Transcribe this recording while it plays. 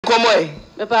nkomo e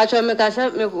me pacho me kasa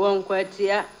me won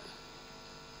kwatia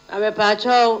me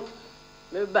pacho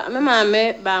me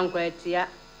mame ba nkwatia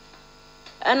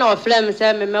ana oflem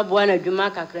se me meboa na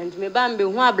dwuma kakra nti me ba mbe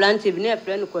hu ablante bi na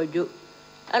efre no kwadwo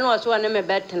ana oso ne me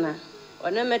betena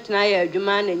one metena ya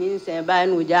adwuma na nyinsen ba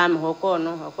na ogya me hokọ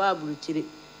no hokọ aburuchiri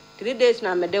 3 days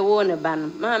na me de wo ne ba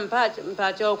no ma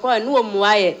mpacho ko anu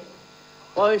omuaye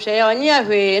onhwe ya onye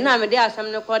ahwe na me de asam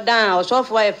ne kodan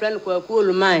osofo aye friend ko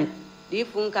akuluman di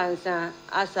fun kansa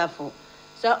asafo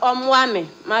so omwa me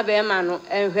ma be ma no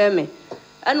enhwe me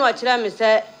ana o kira me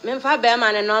se me mfa be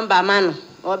ma ne number ma no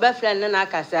obe friend ne na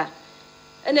akasa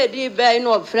ena di be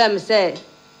no friend me se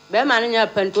be ma ne nya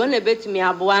panto na betimi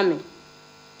aboa me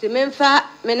ti me mfa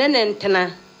me ne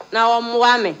ntena na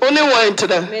omwa me oni wan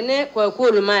ntena me ne ko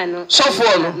akuluman no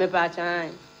sofo no me pa chan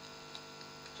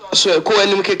so ko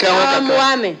anim keka ho kaka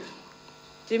omwa me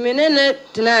ti me ne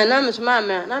tena na me so ma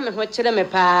me na me ho kire me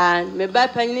pa me ba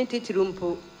panyin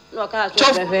titirumpo no ka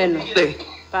so be hwe no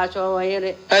pa cho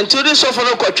wayere anturi sofo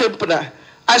no kwatwempna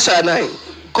asa nai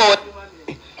ko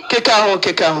keka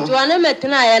ho to ane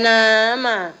metena ya na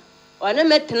ma one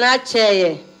metena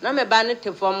cheye na me ba ne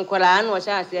tefom kora na o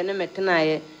sha ase ne metena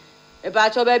ye e ba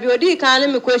cho ba bi odi kan ne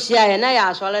me kwhia ye na ya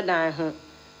asole dan ho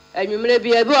anwumre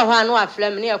bi e bi o ho anu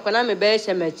aflem ne ekona me ba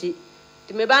ehemachi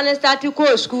ti me ba ne start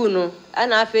ko school no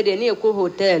ana afede ne ko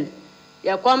hotel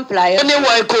ya comply ne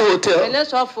wa ko hotel ne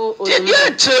sofo ti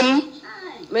ya chem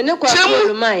me ne kwa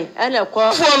olumai ana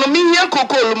ko fo no mi ya ko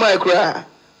olumai kra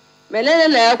menene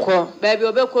na ekwo ba bi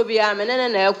obekọ bia menene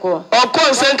na ekwo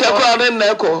okọ nsenka kwa ne na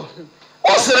ekwo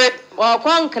osere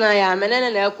okọ nkana ya menene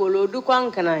na ekwo lodu kwa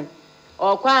nkana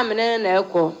okọ menene na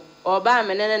ekwo oba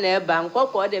menene na eba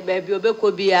nkọkọ de ba bi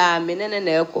obekọ bia menene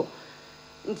na ekwo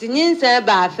ntinyinse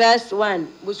ba first one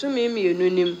busumi mienu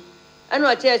nim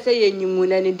ana o che se yenyimu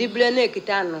na ne dible na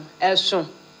ekita no eso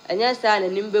enya sa na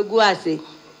nim begu ase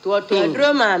to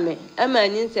adro mame ama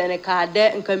nyinse ne ka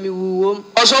de nka mi wuwom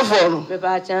osofo no me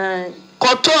ba chan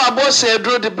koto abose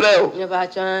adro dible me ba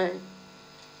chan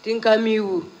tinka mi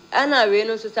wu ana we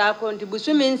no so sa ko nti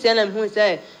busumi nse na hu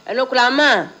se eno kula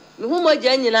ma me hu mo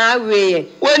gya nyina aweye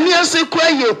wani ase kwa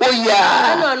ye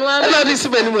hoya ana disi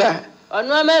benim ha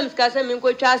onu ama mska se me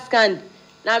nkotwa scan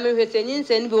na me hwese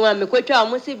nyinse ni bi wa me kotwa o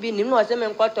mo se bi nim no se me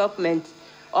nkọ document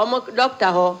o mo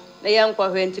doctor ho na ye nkọ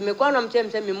hwe nti me konom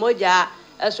chem se me moja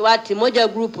eso ati moja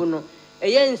group no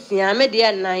eye nsia me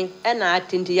de nan e na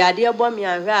atinti yade ebo me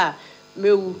ahwe a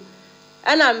mewu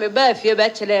ana me ba afie be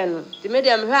kire no ti me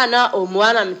de me hwe na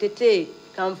omua na me tete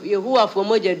kan yehuwa fo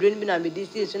moja dwen bi na me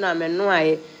disi so na me no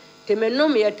aye ti me no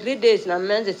me 3 days na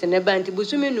mense se ne ba nti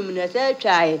busumi num na se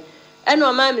atwae ena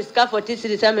o ma me ska 40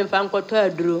 series me fa nkoto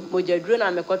aduro moja duro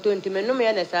na me koto nti me no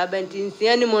me na sa ba nti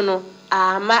nsia ni mu no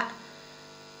ama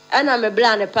ana me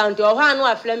bla ne pound o ho anu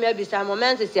aflem abisa mo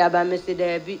mense si aba me se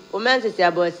da bi o mense si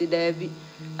aba si da bi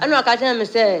ana o ka tena me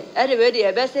se e de we de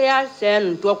e be se ya se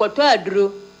no to koto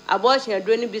aduro abo hye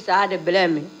aduro ni bisa ade bla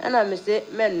me ana me se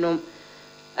mennom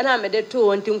ana me de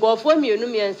to nti nkofo mienu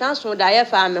miensa so da ye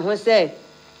fa me ho se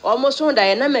o mo so da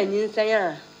ye na manyinsan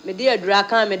a me de aduro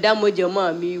aka me da moja mo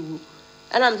a me wu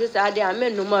ana me se sa ade a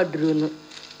mennom aduro no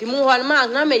ti mu ho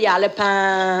na me yale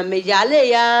pa me yale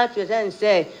ya to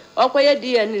se okoye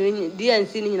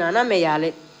DNC ni nyina na me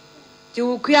yale ti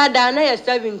ukua da na ye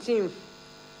 17th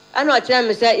ana o kire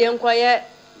me se ye nkoye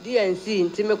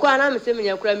DNC ti me kwa na me se me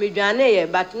nyakura me dwane ye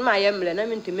but ma ye mle na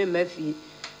me ntime mafie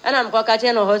ana me kwa ka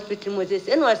che no hospital mo se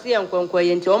eno ase ye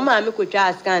nkonkoye nti o ma me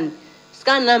kotwa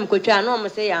scan na me kotwa na o mo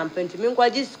se ya ampanti me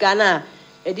nkwaji scan na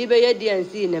edi be ye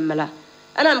DNC ne mla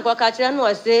ana me kwa ka che no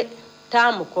o se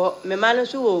tam ko me ma no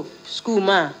so wo school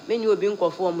ma me nyi obi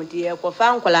nkofo mo ti ye ko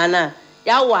fa nkola na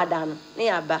ya wada no ne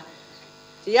aba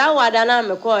ti ya wada na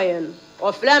me koye no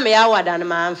o fla me ya wada na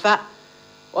manfa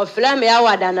o fla me ya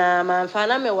wada na manfa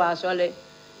na me wa asole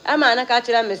ama na ka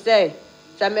kira me se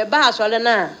sa me ba asole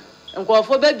na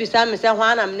nkofo be bisa me se ho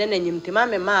ana me na nyimtima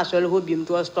me ma asole ho bim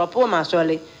to stop ma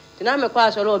asole ti na me kwa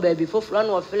asole o ba bi foforo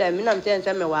na o fla me na me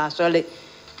se me wa asole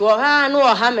to ha no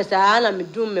o ha me sa na me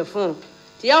dum me fon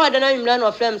ti ya wada na nyimla na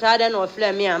o fla me sa da na o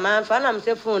fla me a manfa na me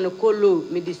se fon no kolo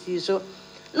me disi so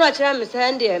no akira me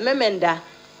sande memenda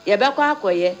ye bekwa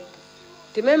akoye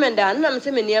ti memenda na me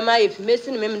se me niema yefi mesi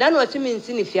ni memenda na o ti me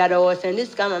nsi ni fiada wo sande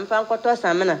sika ma mfa nkoto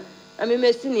samena na me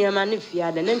mesi niema ni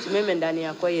fiada na nti memenda ni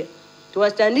akoye to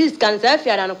sande sika nsa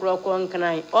fiada no kroko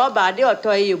nkran o ba de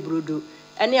otoye brudo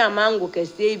ene amango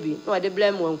kese bi no de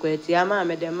blame won kwati ama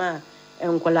me de ma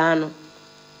enkola no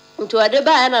nti o de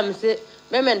ba na me se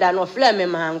memenda no fle me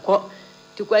ma anko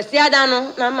ti kwasi ada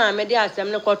no na ma me de asem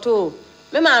ne koto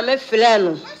me ma me fle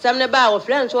no sam ne ba wo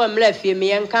fle nso o mla fie me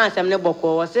yen kan sam ne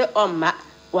boko wo se o ma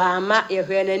wama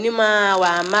yehwe n'anima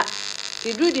wama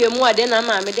tidru de mu ade na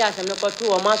ma me de asem ne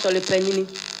koto wo ma sole panyini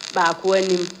ba ko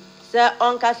anim se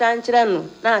onkasa nkyere no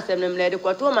na asem ne mle de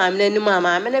koto ma me n'anim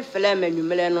ma me ne fele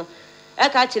manwumle no e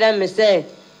ka kyere me se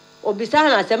obisa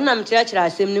na asem na mkyere kyere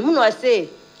asem ne mu no se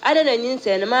ade na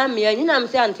nyinse ne ma me anyina me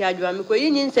se ante adwa me ko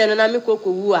yi nyinse no na me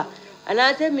kokowu a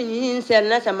ana se me nyinse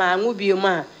na se ma anwu bi mu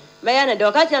a me ya ne de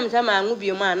o ka kyere me se ma anwu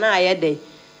bi mu a na aye de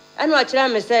ana o kyere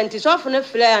me se nti sofo ne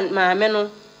fele ma me no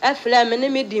efle me ne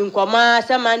me di nkoma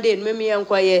se mande me me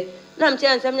enkoye na mche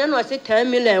nsem nya no se 10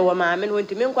 million wo ma me no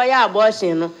nti me nkoye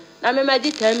abortion no na me magi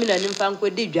 10 million mfa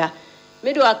nkodi dwa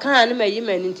me do aka ne mayi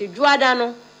mani nti dwada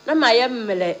no na maye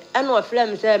mmele ana ofle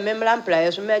me se me mla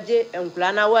mplaye so magi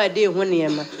enkula na wa de hu ne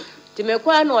ma nti me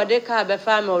kwa na ode ka be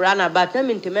fa me rana bat na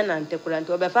me nti me na ntekura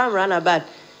nti obe fa me rana bat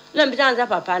na mbi tanza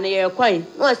papa ne ye kwan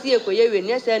no si ekoye we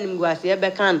ne se nim guase ye be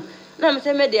kan na me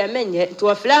se me de menye to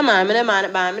ofla ma me ne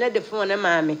ma me de fon ne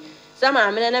ma me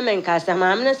sama me ne men kasa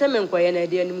ma me se me nkoye na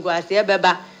de nim guase ye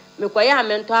beba me koye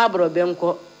amento abro be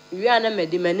nko wi ana me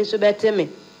de mani so beteme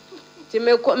ti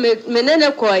me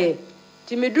ne koye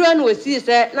ti me duro no osi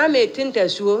se na me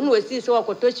tintasuo no osi se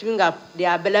wakoto chwinga de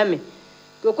abela me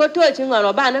to koto chwinga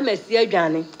no ba na masi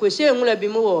adwane ko hye enwura bi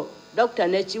mu wo doctor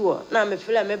na chi wo na me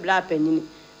fela me bla panyini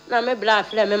na me bla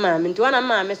fela me ma me nti wana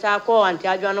ma me sa ko anti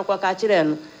adwane ko ka kire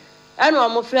no ana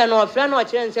mo fela no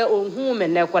kire nse ohun me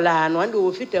ne kola no ande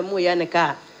o fitamu ye ne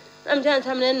ka na me jan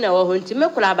samne na wo nti me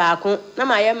kola ba ko na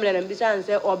ma ye mle na bisa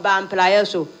nse oba mplaye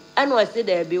so ana o si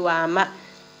da bi wa ama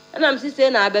ana me sise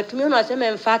na abetumi no se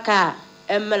me mfa ka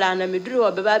emmela na me duru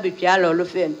obeba betwa lolo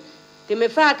fen ti me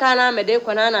fa ka na me de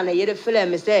kwana na yere fela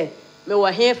me se me wo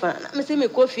hefa na me se me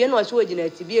kofie na o se ogina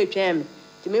ti bi etwa me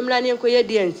ti me mla ne nkoye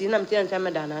di ansi na me te nsa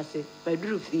me da na ase me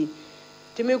duru fi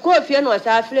ti me kofie na o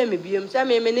sa fela me biem sa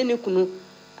me ne ni kunu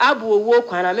abu owo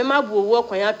kwana me ma bu owo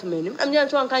kwan atomanim na me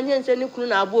nso anka nse ni kunu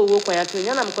na abu owo kwan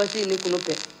atonya na me kwasi ni kunu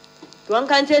pe to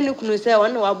anka nse ni kunu se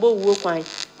won na wabo owo kwan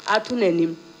atu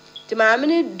nanim ti ma me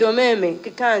ni domeme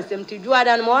kika nsem ti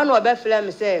juada no won obe fela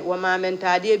me se wo ma me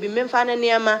ntade bi me mfa ne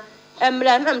niama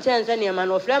emla na me nse niama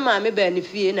no fela ma me ba ni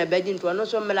fie na baji nto no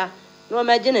so mla no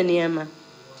ma je na niama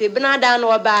ti bina da no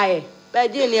baaye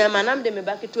baji niama na me de me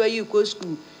baketo ayi ko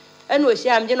school eno osi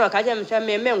am je no ka je me se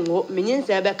me menwo me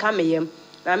nyinsa be ka me yem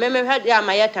na me hwede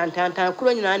amaye tantantan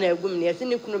kuro nyina na agum ne yesi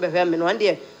ni kunu be hwe me no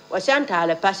ande o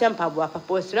shantale pa shempa bo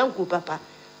papa o siranku papa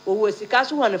o wo sika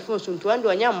so wona fon so nto ande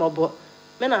onya mmobo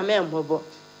me na me mmobo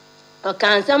o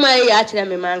kan sama ya kire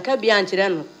me manka bia nkire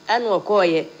no ene o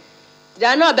koye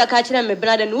da na obeka kire me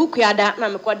brada no ukuada na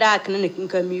me koda akne ne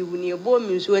kinka mi wu ne ebo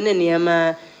mi nso ne ne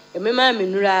ma me ma me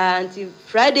nura anti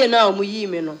Friday na o mu yi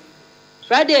me no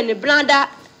Friday ne brada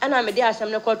ana me de asem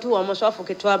ne koto wo mo sofo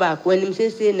ketwa ba ko anim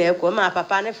sese na ekwo ma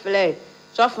papa ne fle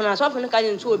sofo ne ka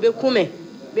nso obekume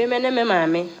be me ne me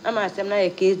maame ama asem na ye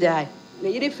Kyei-Duah ne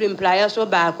yiri film player so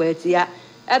ba ko atia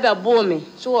ebe bo me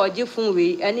so oje fun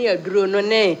we ene aduro no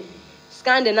ne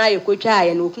scandal na ye kotwa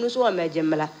ye no kunu so o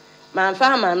majemla ma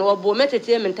mfa ma no obo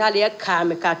metete mentale ye ka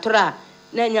me katora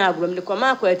na nya agrom de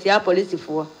koma ko atia police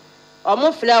fo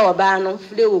omo fle oba no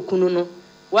fle okunu no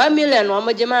 1 million o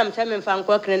mo jema am tame mfa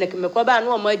nko clinic me ko ba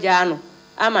no o mo ja no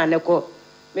ama ne ko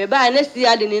me ba ne si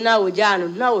ade ni na o ja no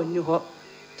na oni ho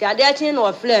ti ade a chin no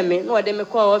o fle me no o de me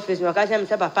ko office me ka se me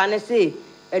se papa ne se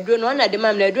aduro no na de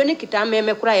mam na aduro ni kita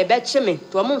me kura ye be che me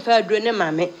to o mo mfa aduro ne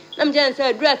ma me na me je se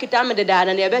aduro kita me de da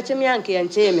na ye be che me anke ye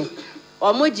nche me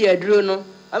o mo ji aduro no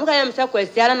o mo ka ye me se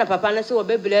kwestiara na papa ne se o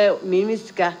bebele mi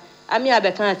misika ami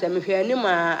abeka se me hwe ni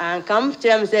ma ankam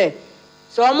che me se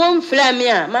so mom flame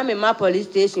a ma police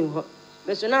station ho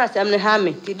me so na asem ne ha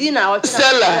me ti di na o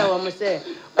tena wo mo se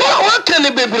what can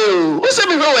it be bro o se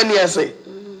me hwe wani ase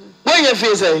when you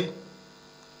feel say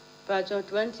Pacho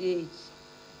 28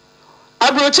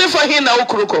 abroche fa hin na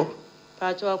okroko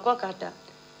Pacho kokata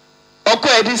oko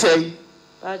edi say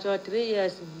Pacho 3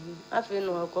 years afi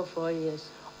no oko 4 years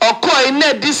oko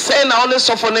ina di say na only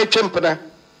sofo na twempena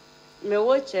me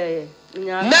wo che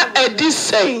na edi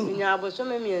say nya aboso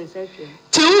me miensa twe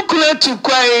ti ukule tu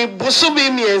kwai boso me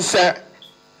miensa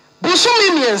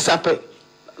pe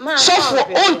sofo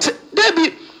ont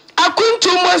debi akuntu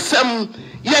masam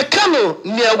ye kano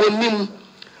ne awonim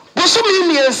boso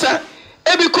me miensa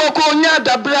ebi koko nya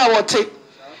dabra wote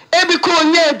ebi ko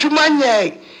nya adwuma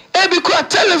nya ebi ko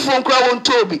telephone kra won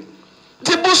tobi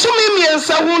ti boso me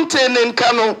miensa wonte ne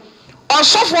nka no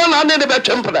osofo na ade de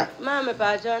betwempra ma me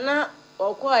Pacho na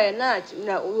okoye na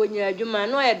onya adwuma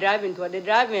no ye driving to the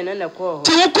driving na ko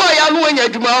ti ukoye anu onya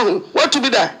adwuma ho what to be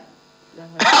that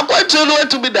akwato no what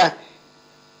to be that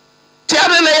ti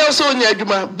ade na ye so onya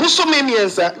adwuma buso me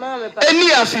miensa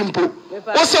eni afimpo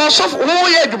wo se osof wo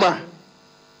ye adwuma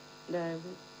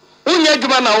Unya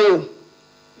juma na wo.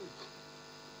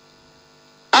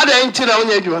 Ada nti na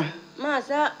unya juma. Ma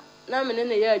sa na me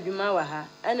ne ya adwuma wa ha.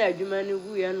 Ana adwuma no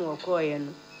gu ye no okoye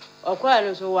no. Okoye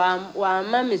no so wa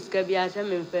ma miska bi asa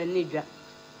me mfa ni dwa.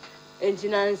 Enti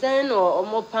na nsan no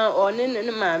omopa one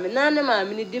ne maame na ne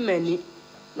maame ni di mani.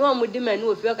 No omo di mani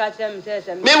ofio ka tell me say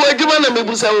me wa adwuma na me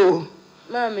busa wo.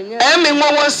 Maame nya. Me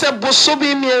nwo se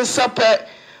bosobi miensa pe.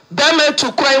 Ba me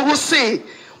to kwan ho se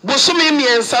bosomi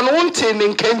miensa no wonte ne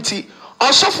nkanti.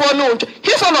 Osofo no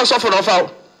hifa no osofo no fa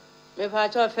wo. Me pa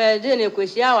cho fe de ne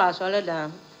kwisia wa asole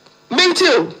dan.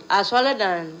 Mentio. Asole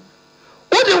dan.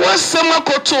 Odi wasem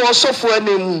akoto osofo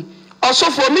anemu.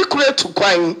 Osofo mi kure to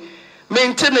kwan.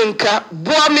 Mente ne nka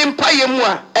boa me mpaye mu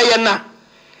a eye na.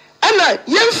 Ana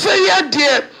yemfe ya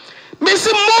de me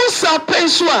se monsa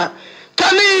penso a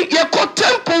kane ye ko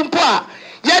temple mpo a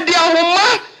ye de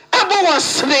ahoma ebo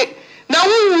wasre na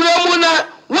wuwura mu na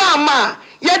wa ma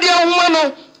ye de ahoma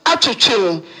no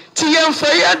atwetwe ti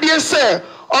yemfe ya de se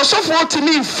osofo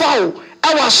timi fawo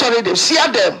awa sori de sia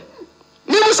dem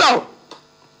ni musaw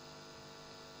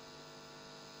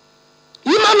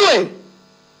Emmanuel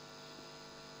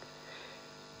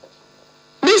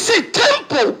misi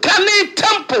temple kane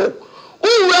temple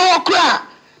uwe okra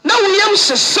na uyem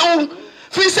seso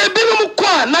fi se binum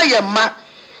kwa na yema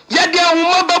yade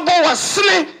ahoma bebo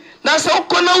wasene na se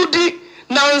okona udi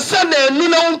na nsa na enu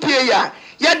na umpie ya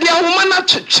yade ahoma na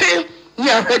twetwe ni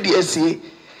ahwede asie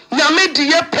nyame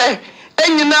di yepe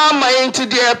enyina ama yenti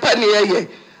di yepe ne yeye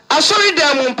asori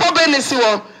dem mpo be ne si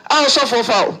wo Osofo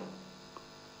fawo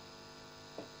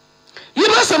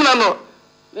yiba semna no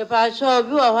Me pa cho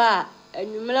bi wo ho a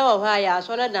enwumle wo ho a ya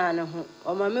asole dan ne ho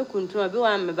o ma me kuntu bi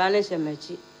wa me ba ne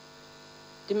semachi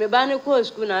ti me ba ne ko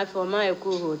school na afi o ma e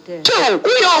ko hotel so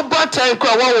we all batan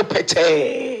kwa wa wo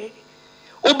pete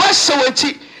oba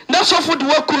sewachi na sofo de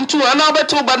wa kuntu ana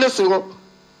obeto ba ne se ho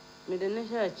me de ne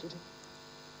sha chi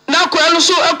na kwa no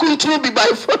so akuntu bi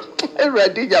by phone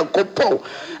ready yakopo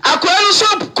akwa no so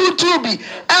kuntu bi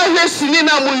ahwe sini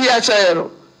na mu hi a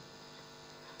chaero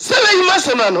sele yi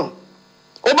masema no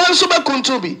oba nso ba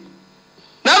kuntu bi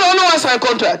na no sign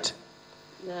contract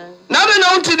na be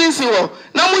na unti din si wo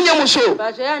na munya mu show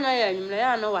ba so ya na ya nyumle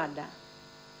ya no wada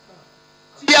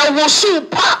ya wosu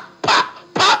pa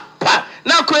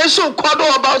na ko eso kodo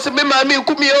oba se me ma me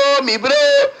kumi o mi bro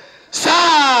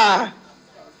sa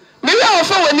me ya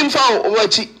ofa wanim fa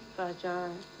wachi pa cha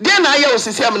de na ya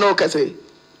osisi am na o kase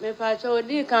me pa cha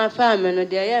odi kan fa me no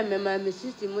de ya me ma me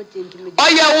system tintim de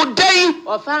oya udai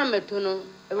o fa me to no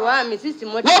wa me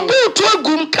system wo bu to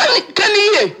agum kan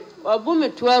ye obu me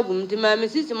to agum di ma me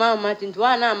system ma ma tintu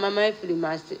wa na mama afiri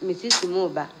ma me system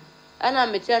oba ana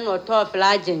me che no to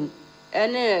flagen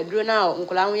ene duro na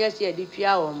nkola ho yesi adi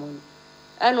twia wo mo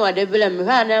ana wade bela me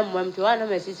ha na mmam to wa na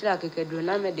me sisira keke duro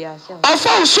na me de ase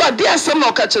ofa so ade asem na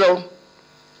o ka kire wo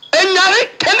enyare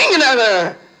kani nyina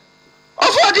na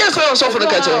ofa ade asem Osofo na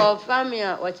ka kire o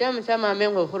famia o che me sama me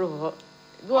ngoforo ho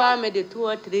bi wa me de 2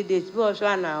 or 3 days bi o so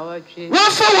ana o twe wa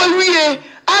fa wa wiye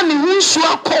ani hunsu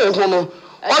akọ ho no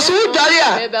o se wudare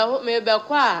a me be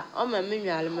kwa o ma me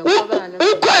nwale me ko ba na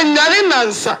u kwa nyare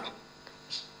nansa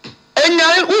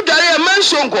enyare wudare a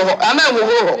manso nko ho ana wo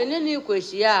ho me ni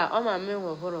kwehia o ma me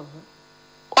ngoforo ho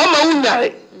o ma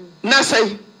wunyare na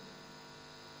sai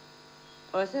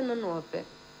o se no no ope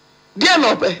dia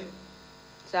no pe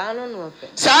sa no no ope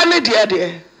sa ne dia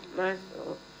de ma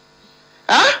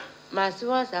ma si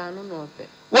wa sa no no ope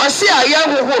wasi aya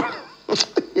ho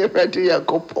ye ready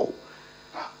yakopo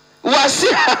wasi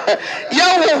ya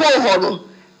ho no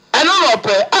ano no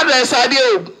pe address ade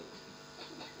o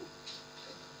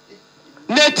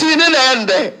neti ne na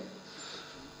ende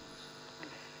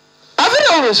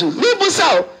afina wosu mi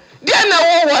busao dia na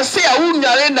wo wasi a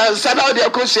wunyare na nsa na ode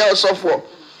akosia Osofo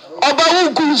oba wo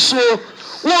gunso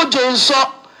wo jonso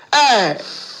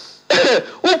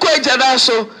wo ko ejada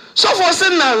so Sofo se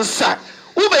na nsa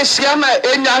wo be sia na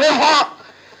enyare ho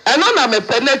eno na me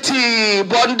penati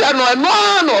bonda no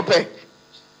eno na ope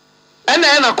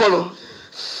ena na kolo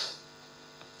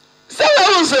se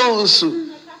wo so usu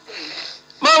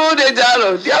mamu de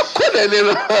jalo dia ko de ne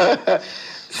no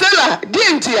sela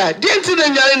dienti na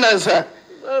nyare na nsa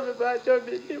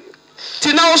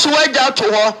ti na wo so waja to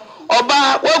ho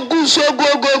oba wagu so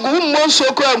gogogu mo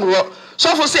so ko amro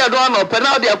Sofo se edo na ope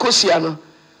na de akosia no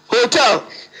hotel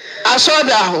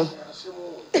asoda ho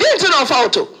dienti na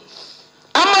fauto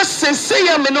ama sese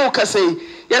ya me no kase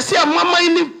yesi amama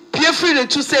ni piefri ne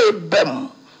to say bem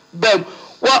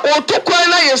wa otokwa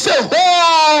na yesi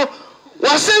ho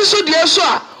wa senso de so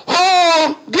a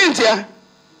ho dienti a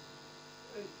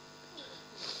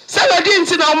se wa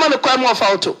dienti na o ma ne kwa mo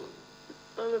fauto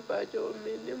ame pa jo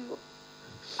me ni mo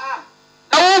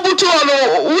to no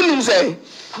unim say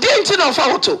didn't no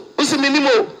photo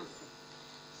usiminimo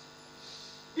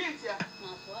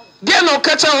dia no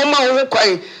kacha o ma wo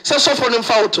kwan se sofo no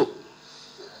photo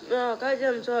no ka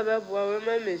jem so be bo we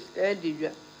ma miss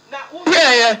Kyei-Duah na wo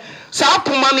ye sa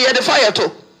apoma no ye de fire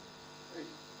to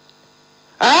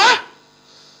ah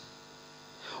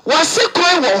wase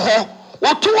kwan wo ho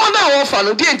wo to na wo fa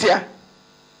no didn't ya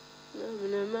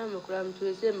no ma me kram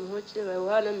to se me ho chire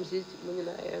wa na mi sisi mo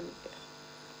nyina ya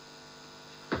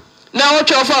na wo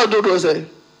cho fa do say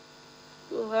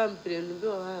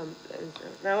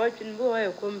na watching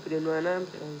boy complain one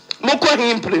ambulance. Moko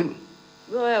him plane.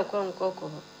 Boy kon koko.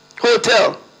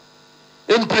 Hotel.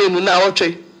 In plane na watch.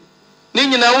 Ni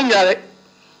nyina unyare.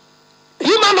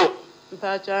 Hima no.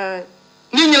 Mpacha.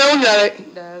 Ni nyina unyare.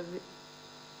 David.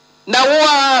 Na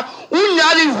wo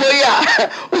unyare hwe a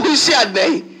usi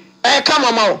adai.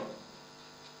 Kama ma wo.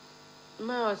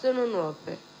 Ma o se no no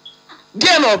ope.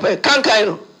 Die no ope, kankai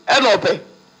no. E no ope.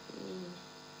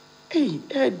 Hey,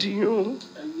 Eddie.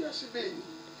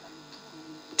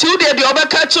 Till the other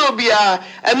catch will be a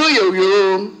no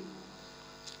yo.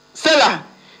 Stella,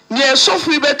 near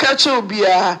Sophie be catch will be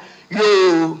a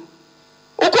yo.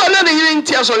 Okwana the hearing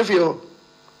tears of you.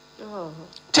 Oh,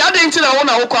 tell the incident I want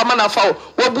to come and foul.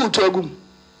 What boot to a goom?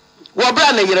 What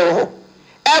brand a year?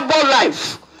 Ebo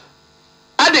life.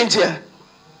 I didn't hear.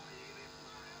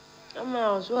 I'm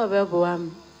also a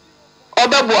bebo.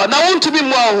 Obebo, now want to be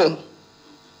more home.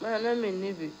 Man, I'm in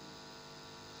Nibi.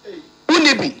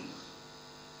 Unibi.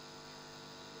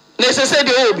 Necessary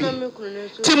the obi.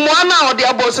 Timwana or the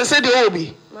abo said the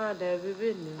obi.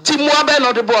 Timwa ben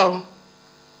or the boy.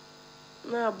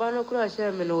 Na bano kura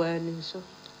shame no wani so.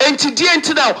 Enti die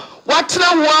enti now. What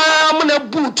na wa mo na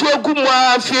boot to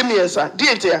agumwa fiemiesa. Die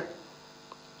enti ya.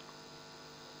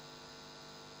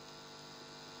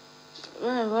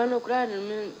 Ma bano kura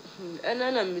ni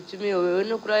enana mitumi o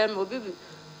no kura ya obi.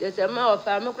 Yes, I'm out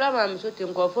of my grandma. I'm so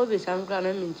thankful for some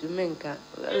grandma to menka.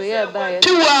 We are by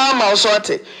 2 hours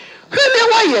sorted.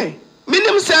 Really, why?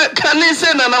 Minimum can they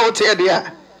send an out here?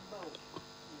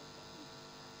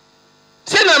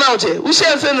 Send an out here. We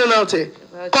shall send an out here.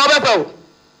 Call back out.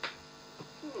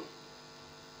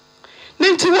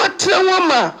 Ninti what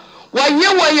woman? Why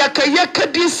yaka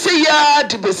this say ya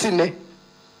de besine.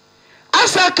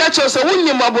 Asa catch us a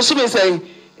winning mabusu saying,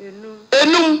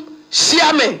 Enum,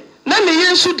 Siame. Na me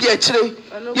yensu de akire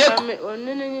ye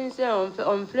onene nse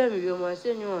on flame bi o ma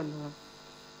se nyu ono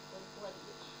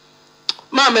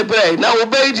ma me bre na wo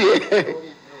bai die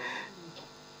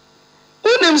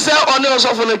unim se one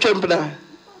Osofo no twempna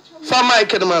fa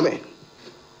mic no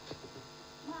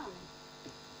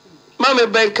mame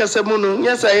ben kasa mu no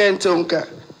nyesa ye ntonka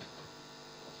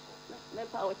me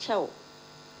pa o chawo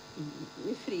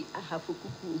me free ahafu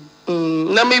kuku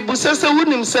na me busese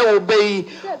wunim se wo bai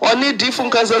oni difu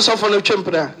nkaza Osofo no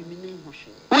twempna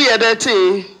wo ye that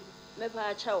me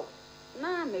pa chawo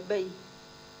na me bai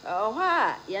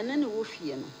oha ya na ne wo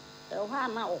fie no oha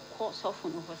na okọ Osofo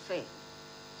no ho se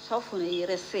Osofo no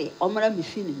yere se omra me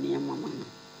fi ne niam mama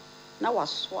na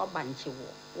waso abanche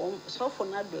wo Osofo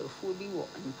na do afuo bi wo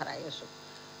mparaye so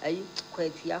ayi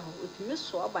kwati aho otimi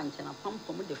so abanche na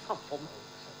pampom de fafom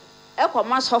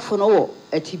ekoma Osofo no wo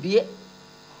atibie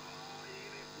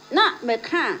na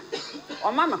meka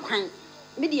oma me kwan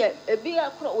me de ebi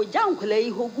akoro ogya nkola yi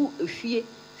hogu efie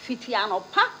fiti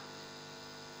anopa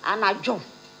anadwo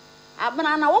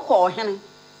abana na wokọ ohene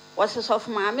wose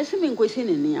Osofo ma me se me nkosi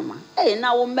ne niam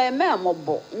na wo mmemme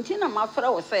mobo nti na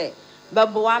mafra wo se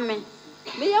beboa me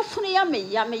yefunu ya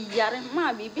me yare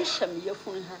ma bibi hye me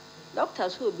yefunu ha doctor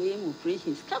so be mu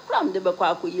operations kakram de bekọ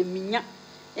akoye minya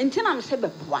nti na me se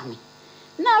beboa me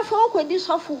na afa okwedi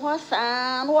Osofo ho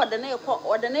saa na wode na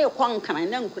ekọ nkan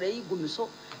na nkura yi gumi so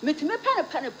metime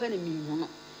pane mi hu no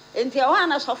nti e wa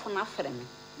na Osofo na afre me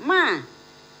ma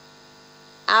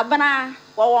abana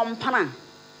wo mpana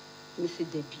me se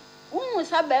dabi wo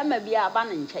sa ba ma bi aba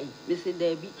na nkai me se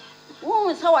dabi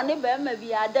wo sa wa ne ba ma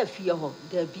bi ada fie ho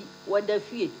dabi wo da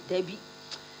fie dabi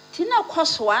tina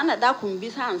kwaso ana da kun bi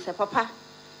sa anse papa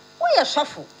wo ye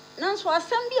Osofo nanso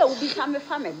asem bi a wo bi sa me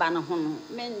fa me ba na ho no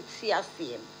men ti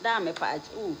asem da me pa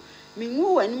o me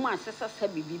nwu wani mu asesa sa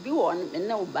bibi wo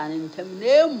ne wo ba na ntam na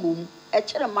emum e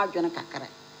kire madwene kakara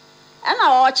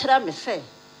ana o kire me se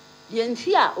ye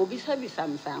nti a obi sa bi sa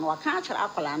me sa na waka kire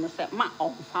akola no se ma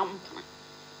onfam pana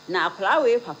na akola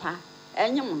we papa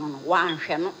enyem no no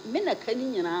wanhwe no me na ka ni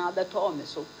nyina beto me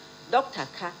so doctor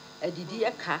ka adidi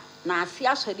ka na ase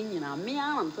asori nyina me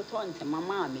anam toto nte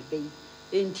mama me bei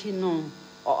enti no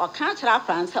o ka kire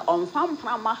akola se onfam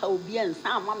pana ma ha obi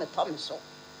ansa ma me to me so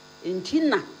enti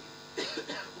na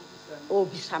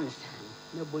obi sa me sa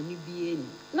na boni bi eni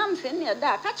nam se ne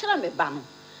da ka kira me ba no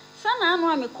sana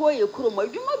anu ame ko ye kuro mo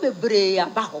adwuma bebre ya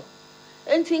ba ho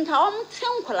enti nka om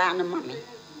tenkola na mame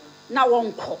na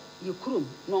wonko ye kuro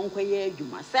no onko ye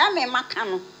adwuma sa me maka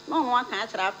no no no aka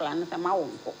kira akla no se ma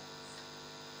wonko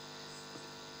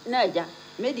na ja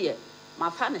medie ma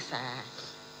fa ne sa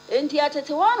enti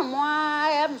atete wonu mo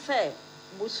am se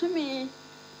busumi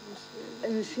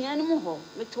nsia ni mu ho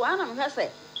meto ana me hwese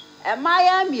e ma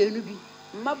ya mienu bi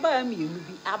mmaba mienu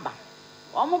bi aba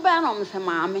omo ba na omse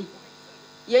maame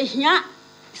ye hia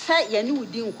se ye ni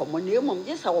wudi nkomo na emom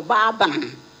je se wo ba abana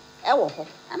e wo ho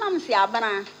ana mse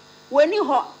abana wani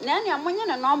ho na ene amonye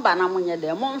ne number na monye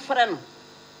de mo mfre no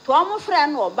to omo frɛ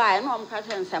no oba e na om ka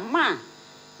kyerɛ nse ma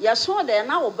ye so de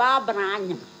na wo ba abana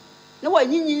anya na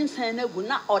wanyinyi nsan na gu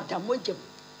na oda mogem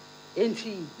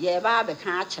enti ye ba be ka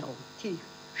akyerɛw ti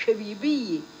hwɛ bibi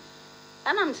ye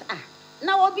ana mse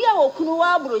na obi a wokunu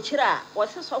wa abrokyira wo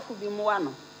se sofo bi mu wa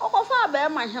no okofa ba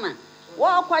ma hena wo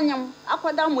akwanyem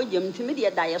akoda mogem ntimi de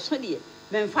da ye so de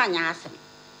memfa nya asem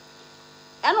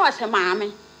eno ase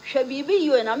maame hwɛ bibi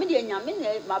yo na me de nyame na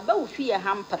ma ba wo fie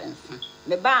hamprensa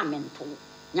me ba mento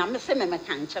nyame se me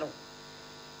kan kyerɛw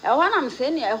ehwana mse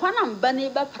ne ehwana mba ne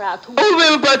ba prato o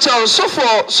be ba cha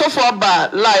sofo ba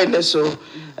line so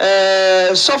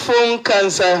sofo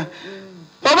cancer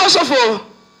baba sofo.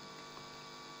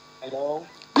 Hello.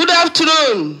 Good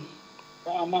afternoon.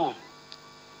 Mama.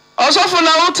 Osofo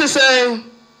na what to say?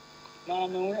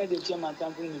 Mama, we had the chairman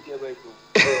tampon with your vehicle.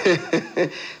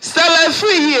 Stella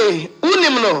free here.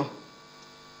 Unim no.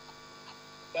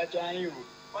 But I you.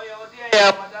 Oya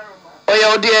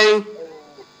odi.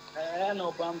 I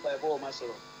know pampa bo maso.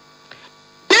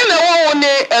 Dey na wo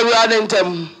ne awurade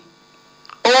ntem.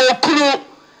 O kuru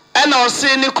ana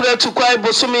ose ni kura tukwai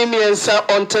bosomi miensa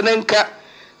ontenenka.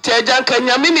 Teja ka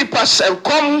nyame ni pasem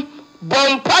kom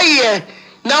bompaye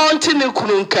na onti ne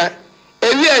kununka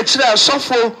ewi akira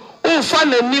asofo umfa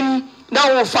nanim na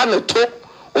umfa ne to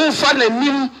umfa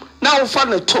nanim na umfa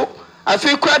ne to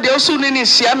afi kwa de osu ni ni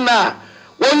sia na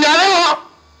wonyare ho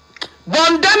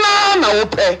bondana na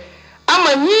wope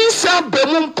ama nyinsa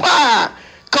bemum pa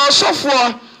ka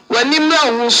asofo wanim na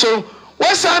ho so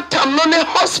wasa tam no ne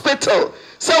hospital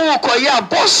se wo koye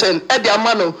abortion e de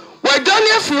amano we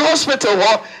don't free hospital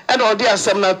ho and all the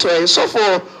asem na to so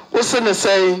for what's in the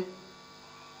say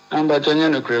Amba tonye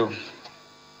no crew.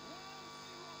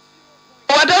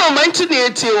 What don't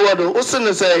 1980 what what's in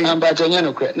the say Amba tonye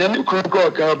no crew. Na mi crew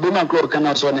ko be man crew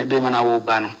kana so na be man awo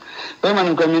ba no. Be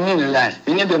man ko mi ni line.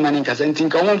 Mi ni be man nka sentin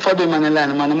ka won fa be man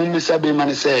line man mu misa be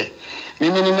man say mi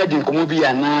ni na din ko mo bi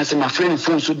ana se ma friend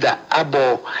phone so da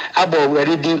abo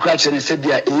we din crash ne se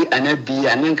dia ana bi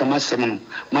ana nka masem no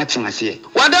matimase.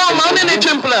 What don't man ni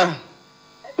twimpla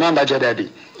Mamba jadadi.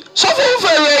 So for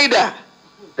Raider.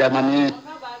 Be man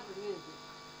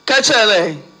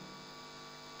Kachele.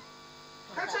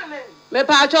 Me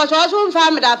pa cho so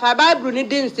mfa me da fa Bible ni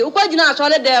din se ukogina so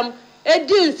le dem e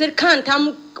din se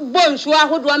kantam bonsu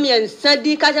ahodo miensa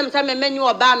di ka sem sa me menyu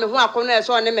oba me ho akono e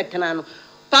so ne mekena no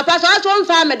papa so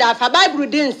mfa me da fa Bible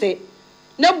din se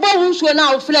ne bo hunsuo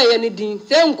na ofla ye ne din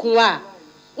se nkuwa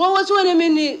wo so ne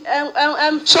mini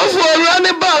So for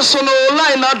running bus on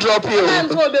line not drop you.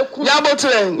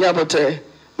 Yabotre.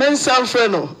 Men San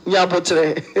Freno,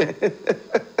 Yabotre.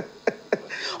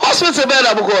 Hospital bed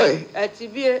abugoy.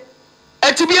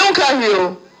 Atibie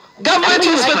unka government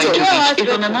hospital. Is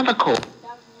on another call.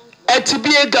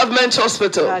 Atibie government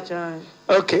hospital.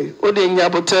 Okay, odi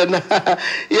Yabotre na.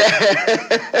 Yeah.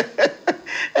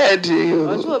 Edi.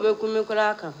 Oso be kumi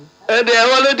kula aka. Edi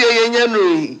walo de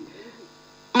yenyanui.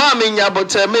 Mama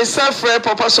Yabotre me San Fre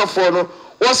papa sofo no.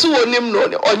 Wosu onim no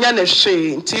onya ne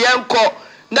hwe nti yenko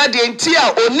na de nti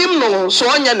a onim no so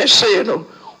onya ne hwe no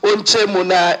onche mu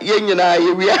na yenyina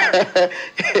yewia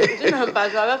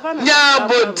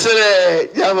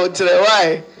Yabotre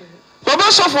why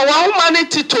baba sofo wa homa ne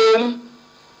titom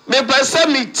me pesa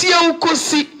me tie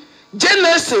ukosi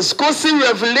Genesis kosi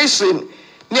Revelation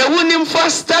ne wonim fa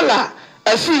Stella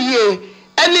afiye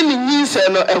ene ne nyinse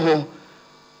no eho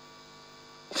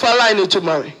fa line to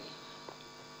marry.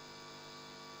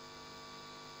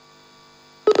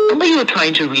 The number you are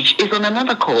trying to reach is on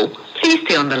another call. Please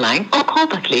stay on the line or call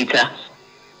back later.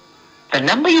 The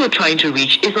number you are trying to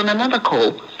reach is on another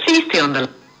call. Please stay on the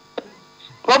line.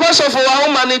 Baba so for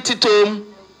how many titom?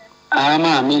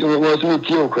 Ma mi was me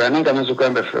tio kra na ka me so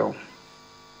kan be frɛ.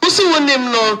 Usi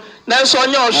wonim no na so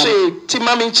nya ohwe ti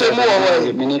mami chemu wo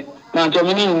wo. Mini na to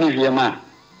mini ni hwe ma.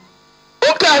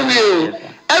 O ka hwe.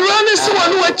 Everyone see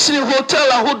one wachiri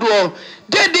hotel ahodo.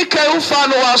 Dedi kai ufa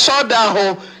no wa so da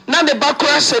ho. Na the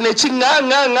bakura se ne chi nga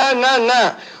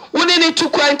Woni ni tu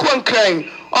kwan konkran.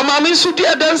 O ma me so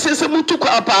dia dan se mutu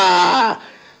kwa pa.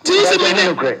 Ti se me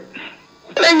ne.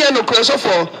 Lenye no kro so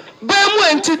for. Ba mu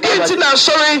enti di na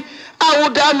sorry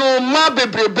awuda no ma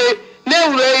bebrebe na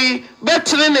ewurei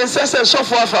betre ne sese so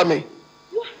for afa me.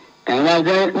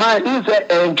 Ma inse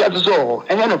nchatu so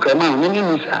enye no kra ma ni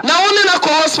nisa. Na woni na ko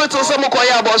hospital se mo ko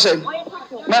ya abortion.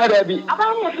 Ma Dabi.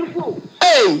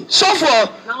 Hey, so for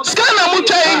scan na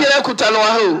mutwa nyere kuta no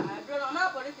ha o.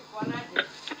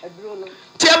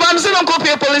 Ti abam se no ko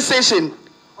police station.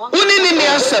 Woni ni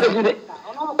asem.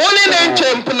 Woni na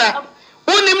ntwempna.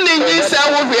 Wonim ne nyisa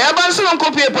wo hwe abam se no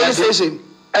ko police station.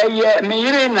 Me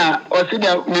yire na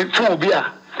osida me fun obi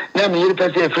a na me yire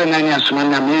pese efre na nya suma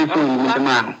na me fun ni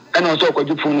mutema no ana oso ko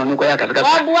jifu no ko ya kasa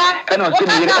ana oso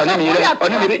me yire ona me yire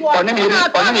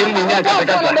ni nya kasa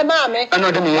ana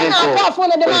oso me yire ko fun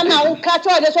de ma na wo ka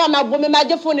cho de so ma bo me ma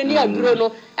je fun ni aduro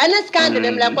no ene scan de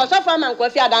me ko so fa man ko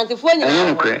fi adanse fo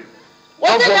nyina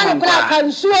wo de na ko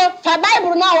kan suo fa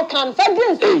bible na wo kan fa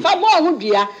din fa bo ho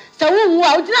dua sa wo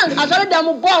a wo tina asore da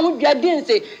mo bo ho dua din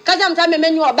se ka jam sa me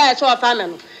menyu oba e so fa me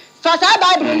no fa sa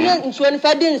bible ni nsuo ni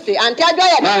fa din se ante adwa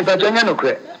ya na fa tonya no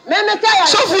kre me say ya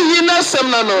so fu yi na sem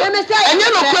na no enye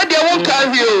no kre de wo ka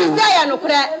hwe o say ya no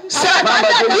kre so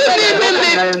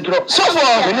for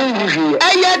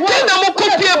eye de na mo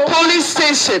kopie police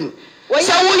station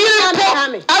so wo yi po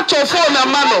ato phone na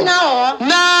ma no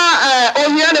na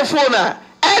ohia ne phone na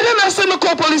ede na se no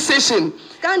ko police station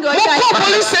mo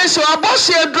police station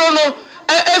abosi edro no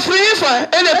efrifa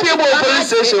ene piebo police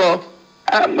station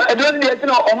I don't get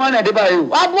no on a debate.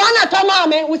 What one at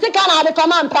Tomame, we say, can I have a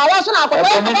command power? So I go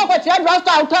what you dressed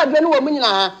out to a woman.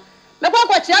 The book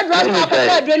what you dressed out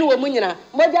to a woman.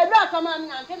 But the dress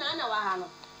command and can I know.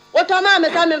 What Tomame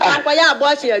is coming from Koya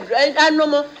boss here, and no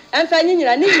more, and finding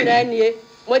and any.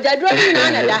 What you're drawing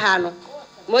on the Hano.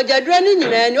 What you're drawing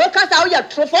and your cast out your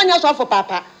trophonius of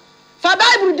Papa. For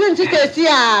Bible didn't say,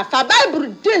 for Bible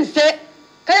didn't say,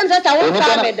 can I won't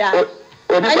come at that.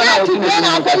 And yet, to be an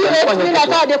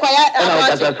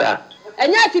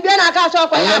and yet, to be an apostle,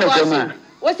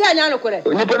 what's that?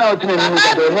 You put out to me,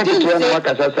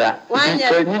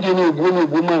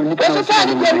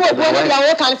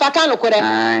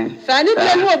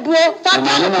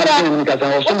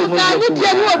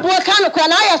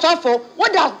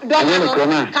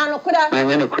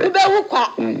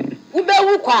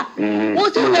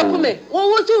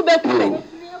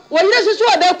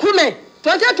 what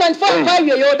 2024 5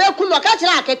 year you be kuma ka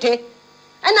kira akete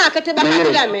ana akete ba ka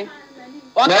kira me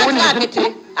o ka kira akete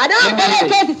ada ba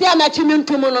ke ti ama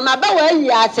chimintum no ma ba wa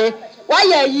yi ase wa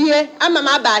ya yie ama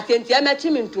ma ba ase nti ama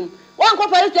chimintum won ko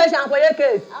police station ko ye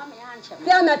case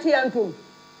ti ama ti antum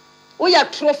wo ya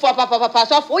trofo papa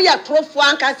so wo ya trofo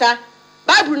ankasa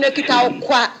bible na kita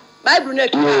okwa bible na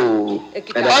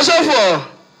kita Osofo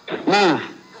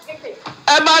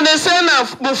eba ne se na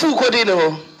bufu kodi ne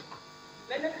ho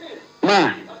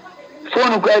Ma,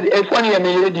 phone ya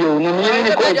me radio, no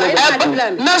me ko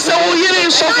na se wo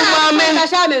yiri sofu maame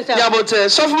yabote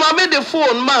sofu maame the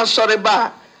phone ma sorry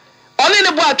ba oni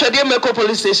ne bo atwede me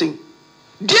police station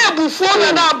die bu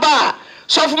phone na ba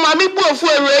sofu maame bu ofu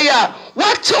ere ya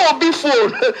what obi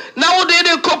phone na wo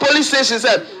de ko police station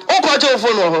said o ko je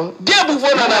phone ho die bu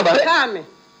phone na ba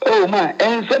oh ma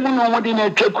ensem no mo di na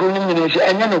twakuru ni ne hye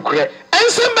enye no kure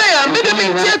ensem ba ya me de me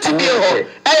tiati bi ho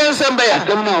ensem ba ya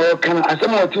asem na wo kan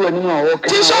asem wo ti wani na wo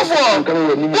kan ti sofo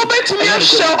wo betimi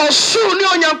ahye osu ni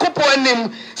onyankopo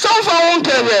anim somfa won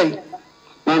kere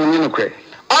ma no kure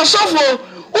Osofo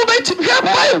wo betimi hwe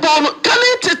bible no kan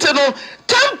tete no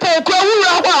temple ko awura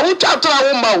ho a wo twatara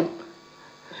wo ma wo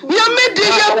ya me de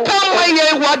ya pamma ye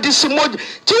wadisimo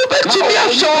ti wo betimi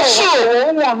ahye osu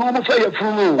wo no fa ya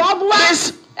furu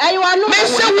me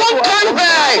say one can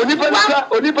buy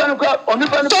onipa no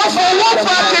so for one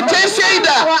for kete say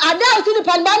that ada o ti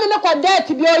pan ba me ko debt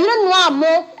bi o yire no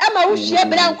amo e ma wo hie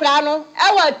bere nkura no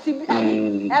e wa ti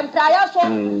employer so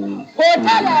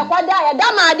hotel e kwa da ya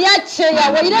da ma de a che ya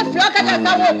wo yire fira ka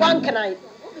ta wo kwankran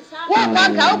wo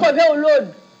kwankran wo ko be o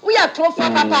load we are trophy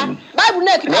papa bible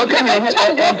na kita o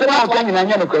kan ni na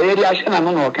nya no ko eri ahye na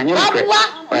no kan nya no ko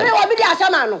we wa bi di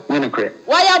asama no nya no ko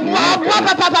wa ya bua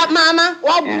papa mama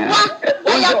wa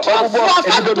bua ya trophy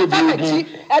family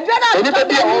e na so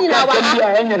ni na wa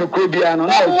ha nya no ko bia no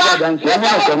na o dan se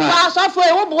nya no ko ma so fo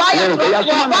e wo bua ya trophy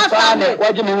wa family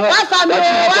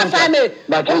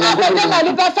but we go na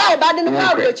ni pa fa o ba de no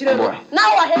pa o chire no na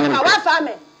wa he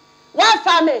wa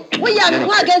family we are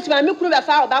no against my me kuru be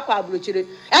fa o ba kwa abrochire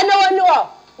ene woni o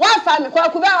wa family kwa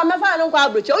ku be o me fa no kwa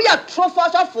abrochire we are trophy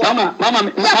of mama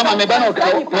me ba no ka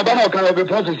o be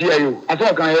process here you ase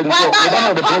o kan here so me ba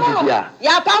no be process here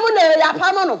ya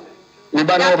pamu no Me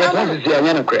ba no be pon si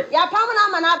anya no kre. Ya pam na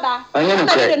ma na ba. Anya no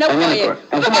kre.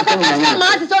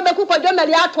 So be ku ko do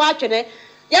meri ato atwene.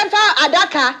 Yemfa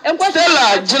adaka enko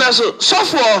Stella gina so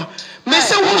for me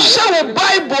say wo hwe wo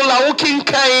Bible a wo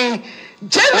kinkan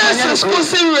Genesis to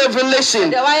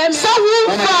Revelation. So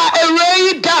wo fa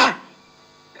ewei da.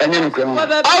 Anya no kre.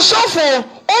 Osofo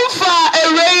umfa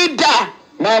ewei da.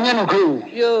 Ma anya no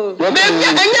kre. yo. Me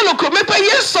anya no kre me pa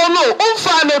yes or no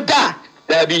umfa no da.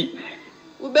 Dabi.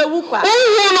 Ube wukwa.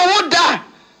 Uwu no wo da.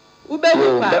 Ube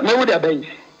wukwa. Me wo da bai.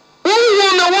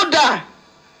 Uwu no wo da.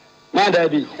 Ma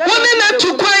dabi. Woni na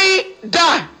tukwan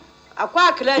da. Akwa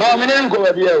akra. Ma me ne nko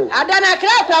ba bia o. Adana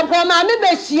akra pampo ma me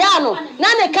be sia no.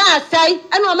 Na ne ka asai.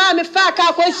 Eno ma me fa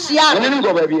ka ko sia. Me ne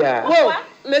nko ba bia. Wo.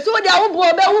 Me so dia wo bo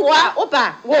be wukwa.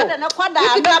 Opa. Wo. Na kwada.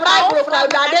 Me Bible fra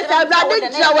Brade sa Brade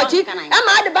tia wachi. E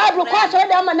ma de Bible ko so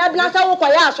de ma na bla sa wo ko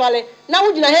ya asole. Na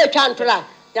wo gina he twa ntola.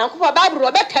 Yankuba Bible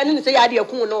obe tani ni se ya de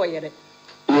akun no yere.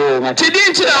 Yo ma Ti di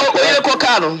ntira oyere ko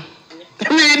ka no.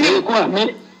 Hwi ni ko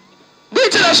me. Bi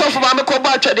tira so fo ma me ko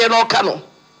ba twede no ka no.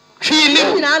 Hwi ni.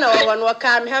 Ni na na wo no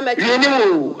ka me ha ma. Ye ni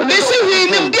mo. Bi si hwi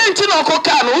ni di ntira ko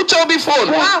ka no. Ucho bi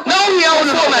phone. Na wo hia wo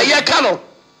phone na ye ka no.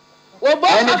 Wo bo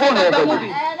E no ka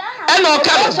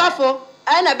no. Osofo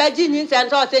na be ji ni nse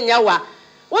nto se nya wa.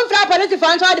 Won fra police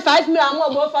fan so de 5 million mo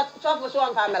bo Osofo so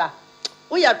on camera.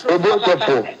 Wo ya tro.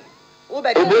 Osofo.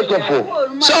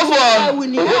 Sofo.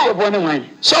 Osofo ne wan.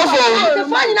 Sofo.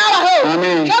 Fani na wa ho.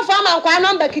 Amen. Sofo ma kwa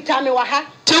number kita me wa ha.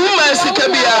 Ti woman sika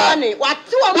bia.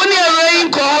 Wati wo. Woni away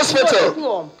in hospital.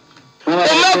 O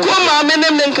ma ko ma me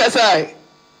nem nkasai.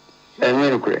 Enye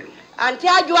no kre. Ante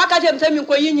Adwoa ka jem se mi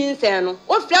ko yin nsen no.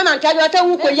 O fia na Ante Adwoa ta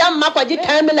wu ko yam ma kwa ji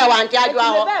 10 million wa Ante Adwoa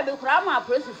ho. Be kura ma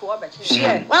prosifo be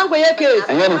che. Wan ko ye case.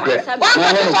 Enye no kre. Wan ko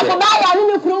so ko ba ya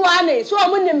ni kuru wa ne. So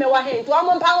mo ne me wa he. To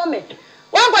mo mpa wo me.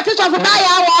 Wan ko ti so ko ba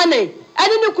ya wa ne.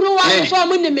 Ani ni kuru wa ne so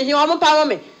mo ne me he o mo mpa wo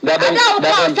me. Ada wo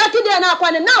ko Saturday na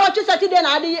akwa ne na wo ti Saturday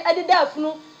na ade da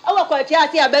afunu. Awa kwa ti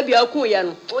ase ababi akun ye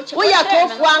no. Wo ya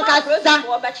tofu ankasa.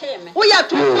 Wo ya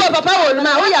tofu papa wo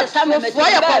ma wo ya tofu wo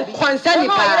ya konsani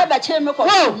pa.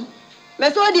 Wo.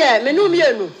 Me so de me nu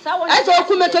mienu. Ai so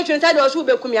ku me to twin side o so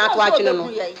be kumi ato atwene no.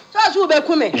 So be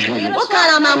kumi. Wo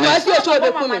kara ma kwa si so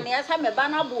be kumi. Na sa me ba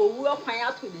na bo owu okwan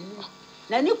ato ni.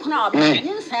 Na ni kuna oba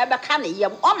nyinsa be ka ne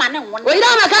yam. O ma ne won. Wo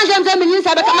ira ma kan jam se me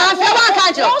nyinsa be ka ma fa wa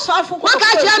kan jam. Wa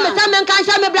kan jam me se me kan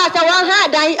jam me bla se wa ha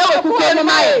dan e wo kuko no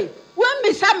ma ye. When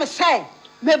me say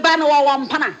me ba no wo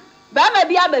mpana ba ma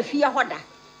bi abafie hoda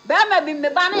ba ma bi me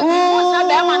ba na wo sa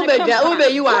ba ma na wo be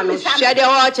yi wa no hwede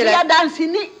ho kire ya dansi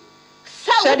ni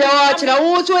hwede ho kire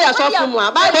wo so ya so fumu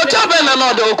a ba ko to be na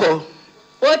no de uko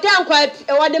o tan kwa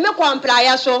wo de me kompra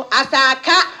ya so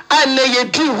asaka anne ye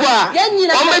du ho a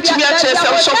o metimi a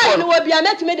chese so for no wo bia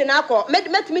metimi de na akọ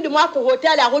metimi de mo akọ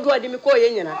hotel ahodo de me ko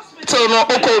ye nyina so no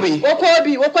okobi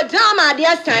wo ko drama de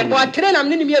asan bo tre nam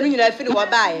ne ne mienu nyina afiri wo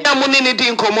ba ye na mo ni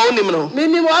di nkomo onim no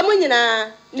minim wo mo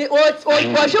nyina ni o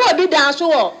hwe obi dan so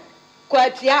wo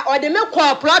kwatia o de me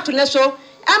ko plot ne so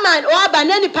ama o ba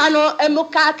na nipa no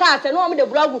emuka ka ase no mo de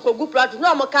blog ko gu plot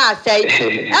no mo ka ase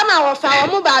ama wo fa wo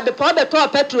mo ba be po be to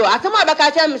petrol asem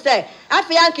abeka che me se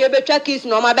afi yanka ebetwa kiss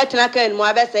no ma betena kan mo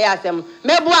abese asem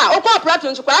mebu a o ko plot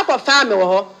nso kwa akọ fa me wo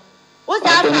ho wo sa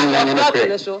fa plot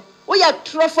ne so wo ya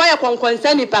trofo ya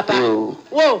konkonsani papa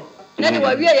wo na de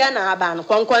wa wie ya na aba no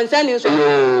konkonsani nso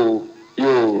yo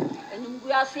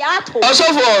enumgu ase ato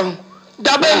Osofo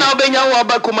dabe na obenya wo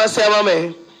abakuma se ma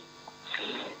me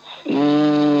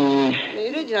ni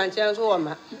ri nche so wo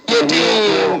ma yedi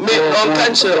me on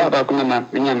kanche abakuma ma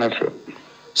nya mafro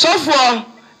Sofo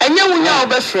enye wunya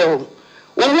obefre wo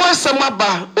wo asem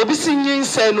aba obi si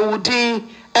nyinse no wudin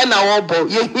e na wo bo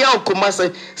ye hia okuma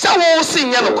se wo si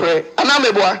nya no kre ana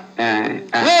meboa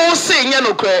wo si nya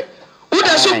no kre wo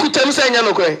da so kutam se nya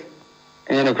no kre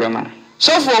nya no kre ma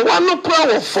Sofo wanu kra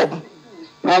wo fom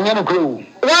na nya no kre wo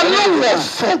wanu wo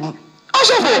fom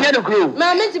Osofo nya no kre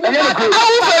ma me ti be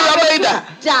awu fe rabaida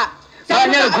ja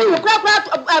nya no kre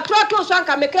kra so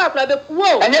anka me kra be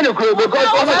wo nya no kre because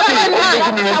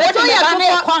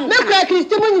me kra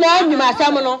kristimu nyina anyum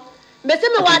asam no me se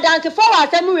me wa dance for wa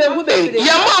asam we hu be fire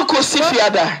ya ma ko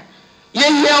sifiada ye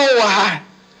hia wo ha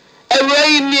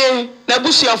ewai ni na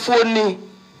busuafo ni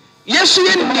Yesu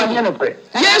ye ni nya no kre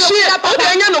Yesu o de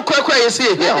anya no kra Yesu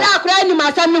ye hia me kra ni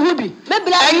masam hu bi me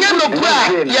bra anya no kra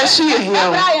Yesu ye hia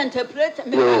bra interpreter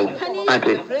me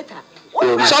interpreter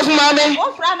Sofu mame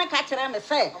o fra na ka kire me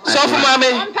se Sofu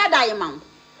mame on padai mam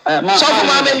Sofu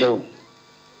mame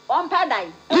on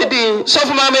padai Yedi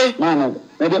Sofu mame mano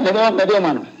me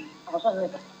mano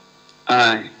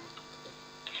ai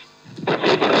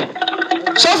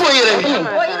Sofo yere.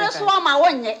 Oyire so ama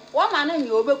wonye. Woma na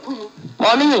nye obekunu.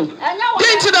 Mommy.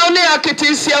 Denti na oni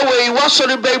aketisia we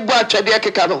wasori be bu atwede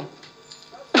keka no.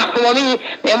 Mommy,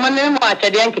 e money mo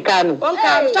atwede nkeka no.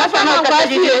 Sofo na kwa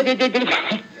fie.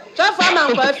 Sofo na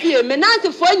kwa fie. Me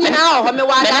nanti fo nyina ho me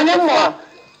wa da mo.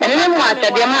 Ene mo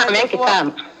atwede ma me nkeka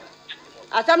no.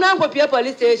 Asamna nkopie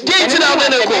police station. Denti na we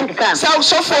ne ko.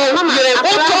 Sofo yere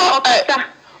uto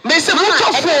me se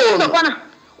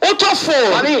uto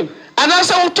phone.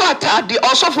 Anasa uto atade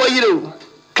Osofo yire o.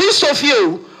 Christophe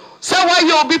o. Se wa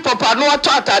ye obi papa no ato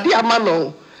atade ama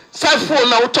no. Se phone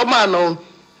na uto ma no.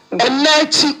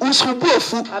 Enachi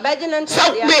usubuofu.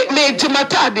 Se me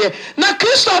timatade. Na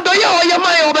Christo do ye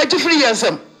oyama ye obaji free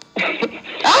yensem.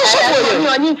 Osofo ye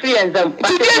onyi free yensem.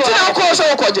 Denti na ko so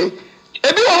koje.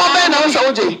 Ebi wo ba na wo so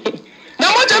oje. Na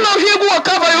mo je no hie gu wo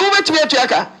cover ye wo betimi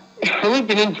atuaka.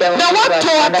 Na what to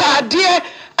atade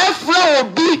efra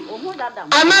obi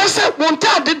anase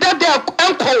wontade dade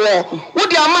enkowo wo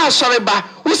de ama asore ba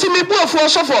wo si me buofu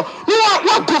Osofo no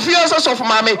wa kofi Osofo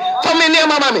mame family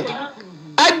mama me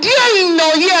ade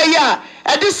no ye ya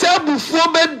e de se bufuo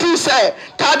bedu se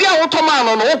tade a wotoma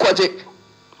no no wo koje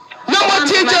na mo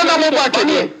tieje na mo ba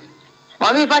kene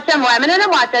Mommy fache mo amene ne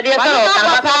mo atade so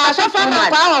Osofo na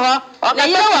kwa ho na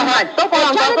ye wa ha so ko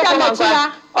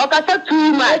Okasa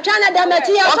too much. Chana da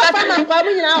meti ya Osofo na kwa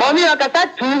mu nyina. Mommy okasa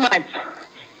too much.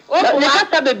 Ne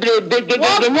kasa bebre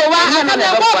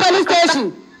na police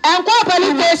station. Enko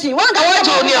police station. Wan ga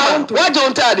wajo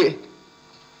ntade.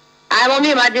 Ai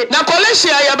mommy ma de. Na police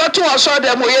ya beto aso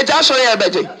dem ye ja so ya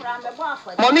beje.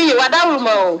 Mommy you wada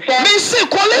rumo. Me see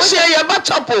police ya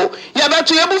betapo ya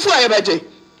beto ye bufu ya beje.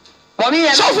 Mommy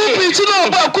ya. So fu priti no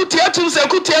ba kutia tim se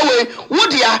kutia we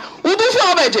wodia wo bufu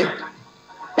ya beje.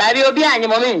 Tabi obi anyi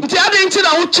mommy. Nti ade nti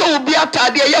na wo che obi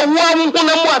atade ye wo amhu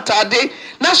na mu atade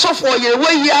na Sofo ye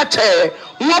we yi ache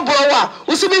wo browa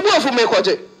wo si bi buofu me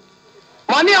koje.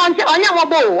 Mommy onya mo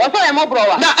bo wo so ye mo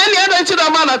browa. Na ene ade nti na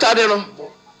ma na atade no.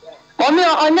 Mommy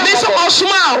onya. Me so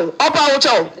osuma oba wo che.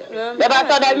 Le ba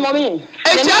so da mommy.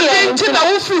 Enti ade nti na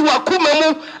wo fi wa kuma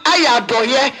mu aya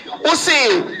adoye wo se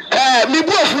me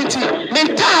buofu nti me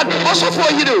ntade Osofo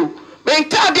yire o. Me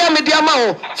ntade me dia ma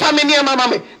ho family mama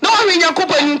me na wo hwe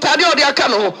Yakobɔ ni ntade o de aka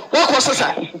no wo ko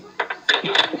sesa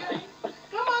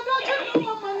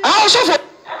Osofo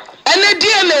ene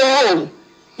die le ho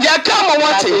ya ka mo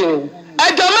wate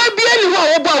adama bia ni ho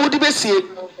wo bo wo de besie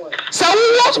sa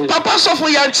wo papa Sofo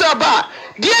ya nkyira ba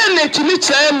die ne timi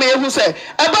kyerɛ me hu se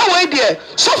eba we die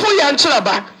Sofo ya nkyira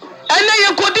ba ene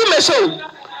ye kodi me so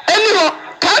eni ho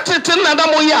katete na da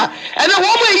mo ya ene ho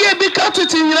mo ye bi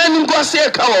katete nyina ni ngose e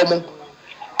ka wo mo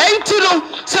enti no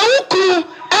se wo kuru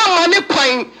ama ne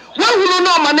kwan wo hunu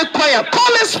no ama ne kwan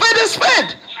call a spade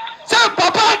say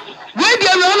papa we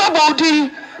dey no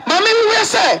body mama we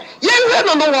say ye hwe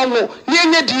no no wo ni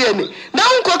enye die ni na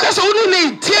nko ka se wo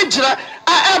ni tie gira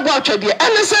a ebo atwede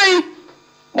ene say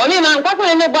Mommy na nko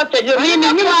ko ne bo atwede ni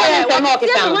ni ma ye ko no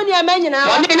kita mo ni ame nyina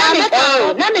na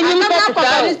me nyim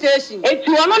police station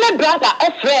etu ono ne brother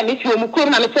ofre me fi omukom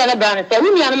na me tell ne brother say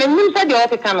wo nua no me nyim say de o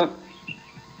keka no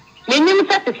me nyim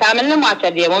say te sa me ne mo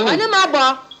atwede mo me ma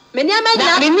bo me ni ame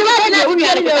nyina me nyim say de wo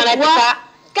nua no keka na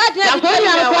ka de na so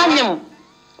nua no kwa nyim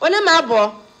one ma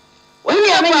bo wo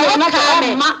nua me nyim na ka me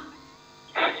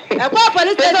e kwa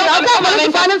police station o ka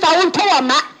police fa ne fa wo to wa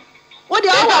ma wo de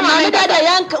o wa ma me da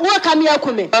yan wo ka me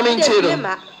akume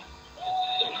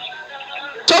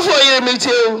Sofo yire me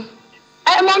teu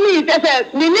mommy say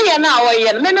ni ni ye na wo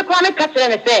ye me kwa me ka tere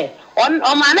ne say on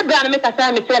ma ne bra ne me ka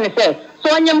tere me tere ne say so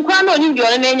onyem kwa na onyim de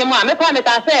ore na enyem a me kwa me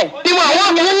ka say di wa wo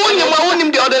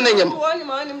onyim de ore na enyem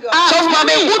Sofo ma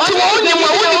me wuti wo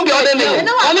onyim de ore na enyem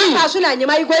mommy ka so na enyem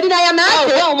ayi kwedi na ya ma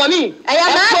ate mommy aya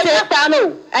ma ate ta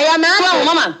no aya ma ate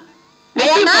mama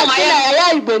aya ma ate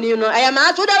aya igboni no aya ma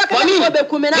ate o da ba ka so be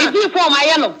kume na di form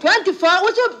aye no 24 wo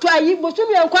so to ayi bo so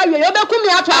mi enkwa ye yo be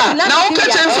kume ato na wo ka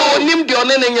chen so onyim de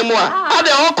ore na enyem a ade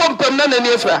ho kompam na ni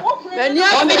efra ene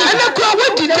kura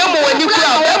wodi demo wani kura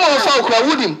e mo fa kura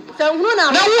wodim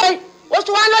na wo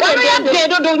so anu de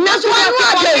do na so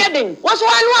anu wo so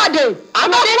anu ade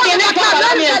amade de ne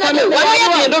ka mi ensa me wo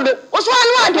ye de do wo so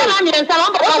anu ade na mi ensa wo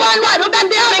anu ade be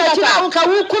de a ti na ka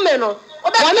wu kume no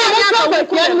wọ́n mú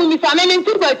kwa mu mi fami ni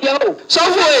nti kwa tiẹ̀ o.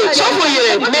 Sọ́fù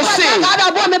yẹ mẹ́sì. Káàdà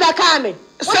bọ́ mi bẹ ká mi.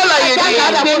 Sẹ́lá yẹ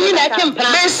di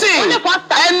mẹ́sì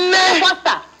ẹnẹ́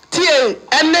tiẹ̀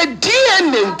ẹnẹ́ díẹ̀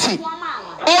nẹ̀ntì.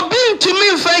 Obi ntumi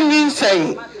nfẹ̀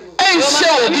nyinsẹ̀yìn ẹ̀ ń ṣe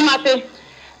obi.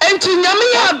 Ẹ̀ntì nyàmú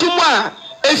yẹ adumu a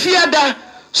efi ada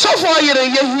sọ́fù ọ̀yẹ̀rẹ̀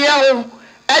yẹ hìá o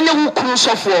ẹni wukuru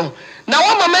sọ́fù. Na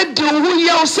wọ́n mọ̀ mẹ́ di òwú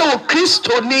yẹ o sẹ́ o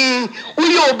Kristo ni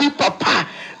wúyẹ obi papa.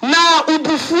 na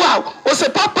ubufua o se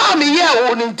papa me ye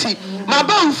wo nti ma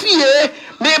ba mfie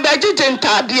me bagije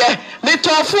ntade me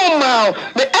tofo ma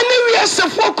me anywhere se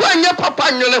fo ko anya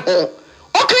papa nwene ho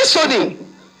o Kristo ni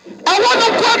awo no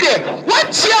ko de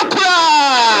watia kura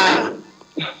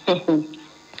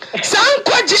san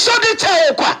kwa jiso de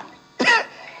che kwa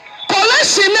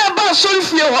polisi na ba so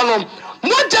fie ho no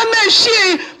moja na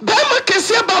hyi ba ma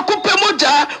kese ba ko pe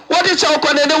moja wo de che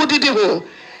kwa na wudidi ho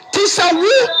tisa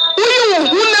wu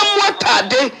na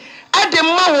mwatade ade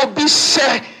ma wo bi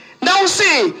se na wo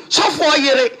se so fo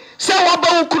yere se wo ba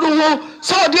wo kunu ho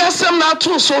se odi asem na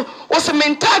ato so wo se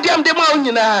mentade am de ma wo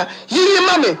nyina yiyi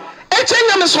ma me eche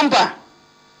nyame sompa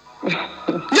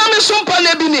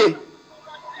na bi ni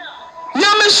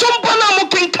nyame sompa na mo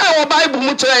kenka wo bible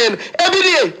mu tire ebi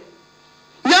ni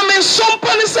nyame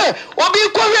sompa ni se obi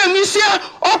ko hwe nwisia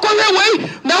okohwe wei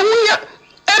na wuya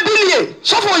ebi ni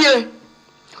so fo yere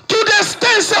to the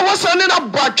extent say what's on in a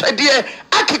budget there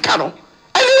akika no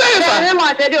anyway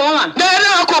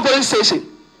na ko police station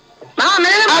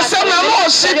asema mo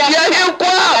sit here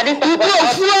kwa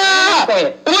ubofua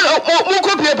mo ko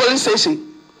police station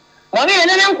mo mi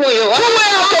ene nan ko yo phone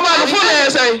automatic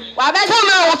phone say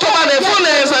phone automatic phone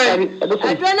say me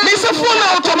say phone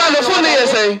automatic phone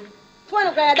say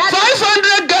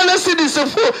 500 Ghana cedis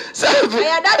for 7.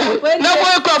 Now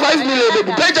we call 5 million.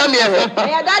 Page me here.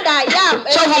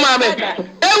 So for mama.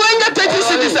 When you 30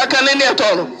 cedis I can any at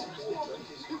all.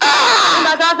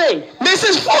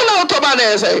 Mrs. Phone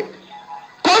automatic say.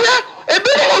 Come here. A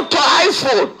bit of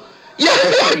iPhone. Yeah,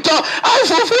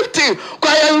 iPhone 15.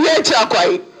 Quite rich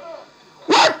quite.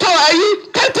 What are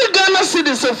you 30 Ghana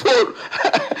cedis for?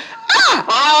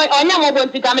 Onya mo bo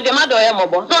ntika me de ma do ye mo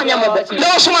bo so onya mo bo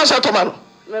no so ma sa to ma no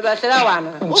me ba sera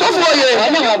wana so fo ye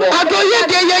ado ye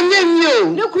de ye nyenyo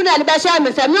ni kuna ni ba sha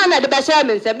me sam na de ba sha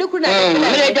me sam ni kuna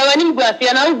me de wani bu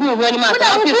afia na ugu hu ani ma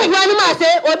sa ugu hu ani ma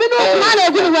se obi no kuma na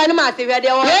ugu hu ani ma se hwe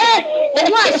de wo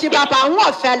wo ashi papa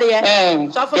wo fele ye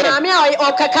so fo ma me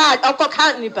o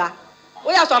kaka nipa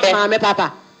wo ya so fo ma me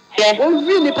papa wo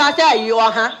vi nipa se ayi o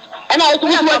ha ana o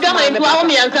tumi mo dama ntu awo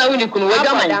mi ansa woni kunu wo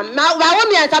dama ma wa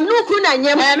mi ansa no kunu na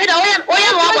nyem me da wo ya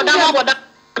mo akoda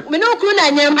me no kunu na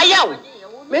nyem ayawo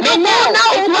me no na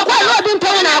o ko lo bi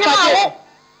mpon na akote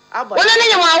wona ne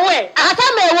nyem awo e ata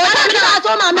me wo na so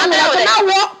ma me na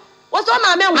wo so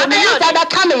ma me wo me ta da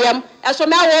ka me yam e so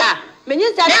me wo me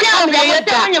nyin sa da ka me yam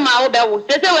da nyem awo be wo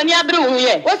se wani abere wo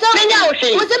ye me nya wo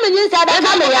hwe wo se me nyin sa da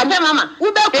ka me yam mama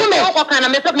wo be ku me wo kana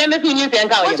me nyin sa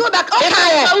nka wo ye wo ba ka ye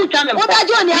wo ba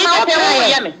jo ni ma wo ka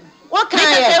ye wo ka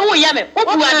ye wo ya me wo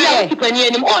bu ade a tipani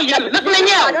anim o ya me me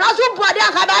nya na so bu ade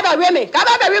ka ba da we me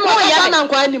mo ya na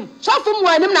nkwa anim so fu mu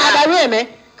anim na da we me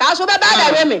ka so ba da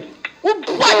we me wo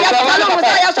bu ade ka na mo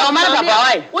sa ya so ma papa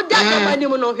wai wo da ka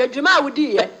anim no hwedwuma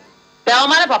wudi ye ta o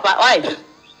ma papa wai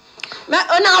me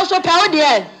ona also pa wo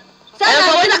de sa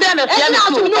na wo de me fia me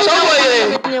tu so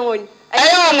wo ye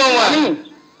ayo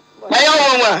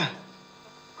wonwa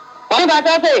won ba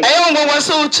ta say ayo wonwa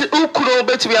so ukuro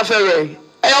betimi afere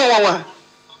ayo wonwa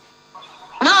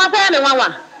na ata me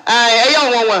wanwa ayo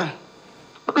wonwa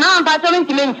na ba to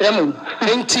ntimi nkyere mu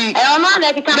nti ayo no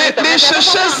na kika me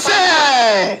shese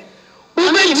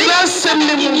ube jira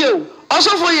mu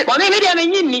Osofo ye bo me dia me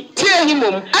nyinni tie ni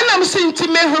mom anam senti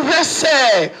me hwehwe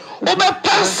se ube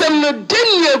pasem no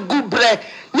denye gubre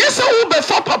nyese ube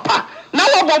fo papa na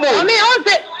wo bobo me on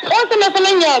se me so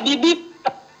me nya bibi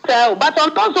but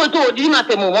on so to odi na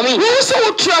temu mo me wo se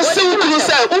wo trust ukuru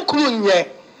se ukuru nye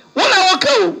wona wo ka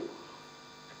o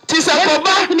ti se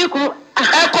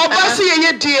koba se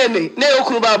ye DNA na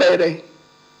ukuru ba ba ere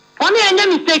won ye nya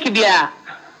mistake bia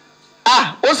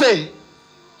wo say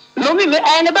no me ne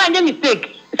ba nya mistake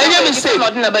enya mistake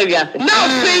na ba wiase na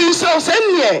fe so se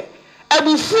nye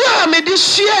abufu a me di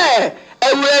share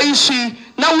ewura ishi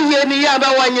na wo ye ni ya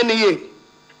ba wanye ni ye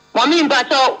mo me mba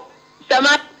to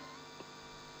sama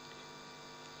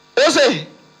say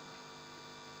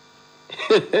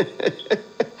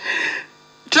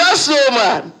trust no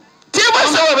man Tima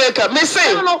Sawabeka, me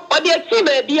say, no, or the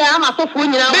Tiba, be a Osofo,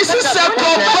 Mrs. Sako,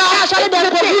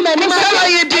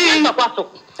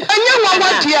 and you want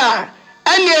what ya,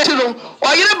 and yet,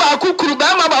 or you about Kukuru,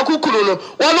 Bama Bakukuru,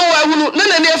 one no,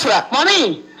 none of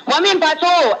Mommy,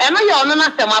 Pato, and I own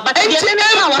nothing, but I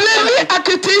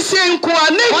could say,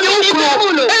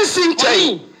 and sing to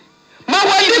my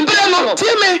wife,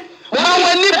 Timmy, my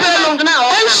wife,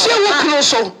 and she will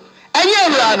close, and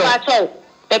you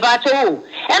Ebato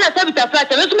and a tabita flat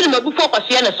and let's me before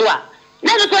Pasiana Swa.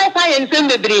 Never try science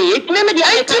and the breed. Maybe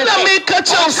I can make a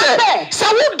chance. So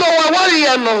we do a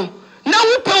warrior no. Now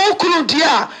we pay Okuru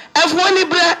dia. If one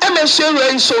ibra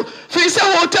MSC so Fisa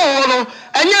hotel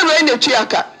enye rain na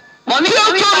tuaka mommy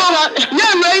nye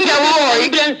rain na wo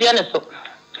ibrensia ne so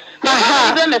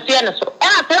ibrensia ne so e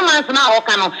 3 months na o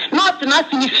ka no not na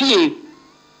sinifie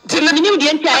tinim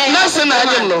de ntia na se na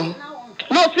anyem no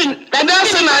no fin na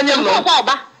se na anyem no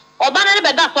oba na ne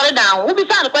beda sorry down wo bi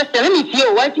sa question me tie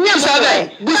o wanti nya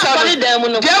mo sorry down mu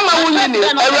no dia ma wo ni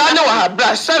ewra ne wa ha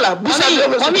bra sala busa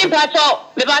do mommy me ba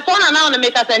to na na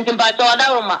make a senti ba to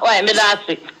da roma o me da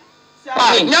ase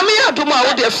nyame adom a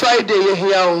wo de Friday ye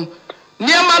hia o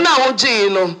niema na wo gi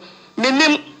no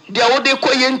minim de wo de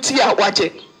koye nti a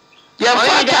waje ye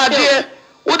fa tade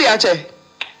wo de ache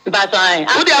ba to ai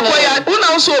wo de akoya wo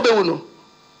na so obewu no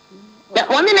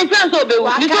mommy me chance obewu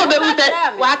ni so obewu se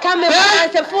wa ka me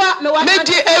se fo me wa me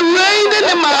di ewrain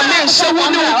ne ma me se wo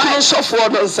ni okunu sofo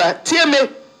no nsa tie me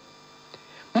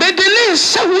di ni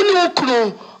se wo ni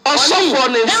okunu Osofo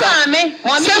ne nsa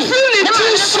se fili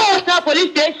ti so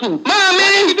police station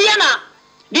mami bi na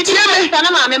di ti me sana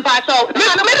mami pa so me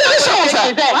de so sa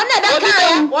wana da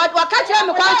kan wa ka tire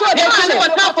me kwan so obe kume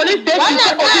ko police station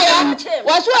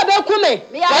wa so obe kume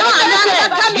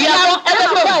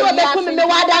obe kume me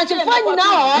wa dan se fo nyina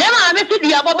ho ne mami ti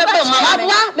dua bo bebe mama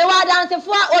me wa dan se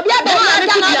fo obi aba ya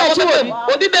ta na ba chi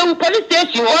obi be wu police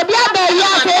station obi aba ya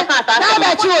te na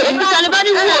ba chi obi ne ba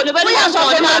ni wu ne ba ni so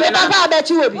me papa aba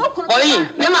chi obi oyi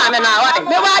ne mami na wa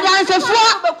me wa dan se fo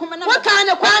wo kan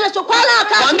ne kwan so kwala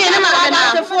ka mami ne mami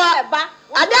na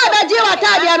ada abaji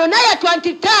watade no na ya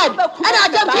 23rd ana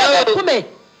adam kume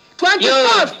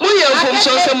 24th mu ye fom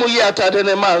so se mu ye atade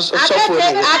ne ma so fo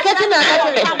akete na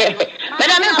akete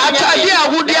madam atade a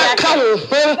wudi aka wo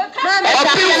ho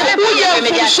opi mu ye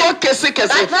fom so kese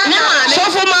so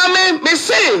fo mame me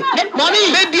say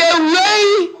me de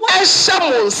awai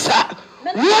eshamonsa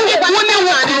woni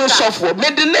wukuru sofo me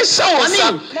de ne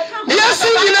shawonsa yesi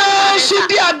nyina so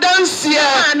di adansia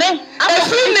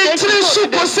efi ne tiri su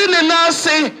kosi ne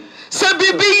nase se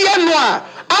bibi ye no a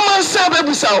amansa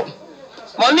bebusawo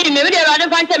mommy me de rade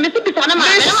fanche me sibi sana ma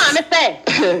me say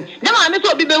na ma me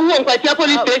so obi be wu onkwati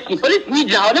police station police ni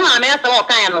dra o na ma me asa o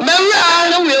kan no mewia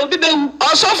na we obi be wu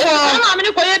Osofo na ma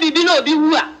me ko ye bibi na obi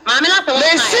wu a ma me na sa o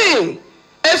kan me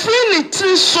efi ne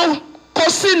tiri su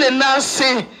kosi ne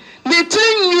nase ne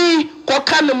trinwi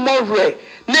koka ne morwe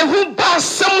ne hu ba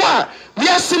semwa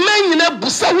wiase manyina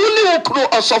busa woni wokro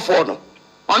Osofo no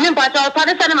omi mpacha o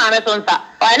pade sane ma me so nsa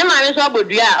o ne ma me so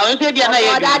abodua o nso dia na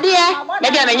ye dade me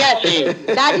dia me nya se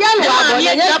dade lo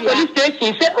abonya nya police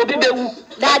station se obi be wu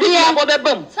dade ko be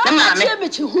bam na ma me me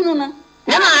chi hunu no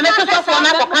na ma me so so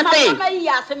na ko kan sei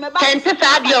tente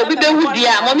sa dia obi be wu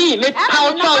dia mommy me pa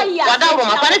o so wada ro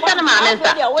ma pade sane ma me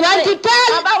nsa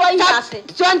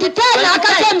 23 na aka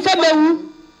sem se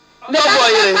mewu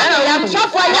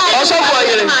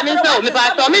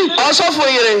Osofo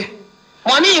yere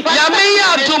mommy ya me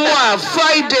ya domo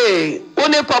Friday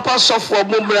one papa sofo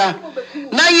mumra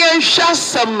na yen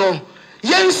hwasem no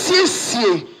yen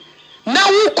siesie na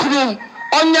wukuru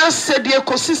onya sede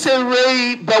kosi se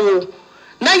rei bawo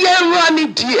na yen ru ani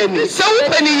di eni se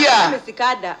wupani ya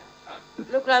sikada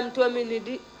lokram to mi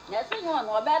nidi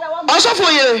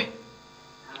Osofo yere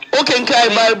okay nkai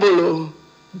Bible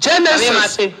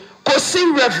Genesis kosi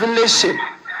Revelation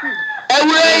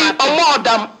ewrei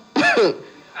omodam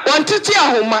wantiti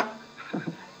ahoma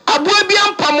abua bi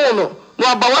ampamo no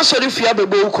abawa sori fia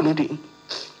bebo ukunu di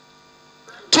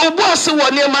to bo ase wo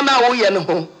ne ma na wo ye ne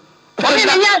ho mommy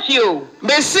me nya si o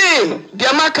me say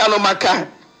dia maka no maka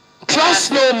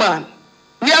trust no man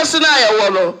ni ase na ye wo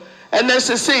no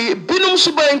enese say binum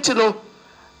subanti no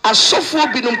asofo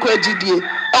binum ko agidie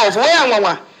of wo ya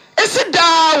nwanwa esi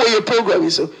da wo ye program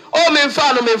so o me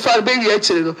mfa be wi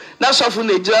akire no na sofo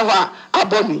na ejira ho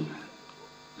abomi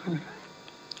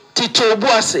tito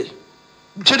buase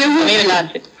jere hu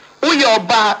uye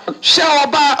oba she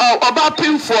oba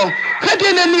pinfo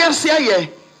hede na ni ase aye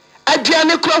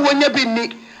aduane kro wonya bi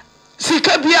ni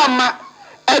sika bi ama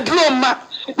aduro ma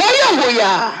wo ye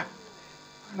hoya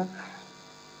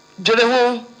jere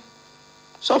hu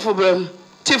sofo brem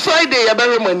ti Friday ya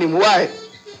bere manim why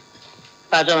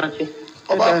pa jonati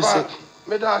oba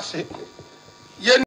me da se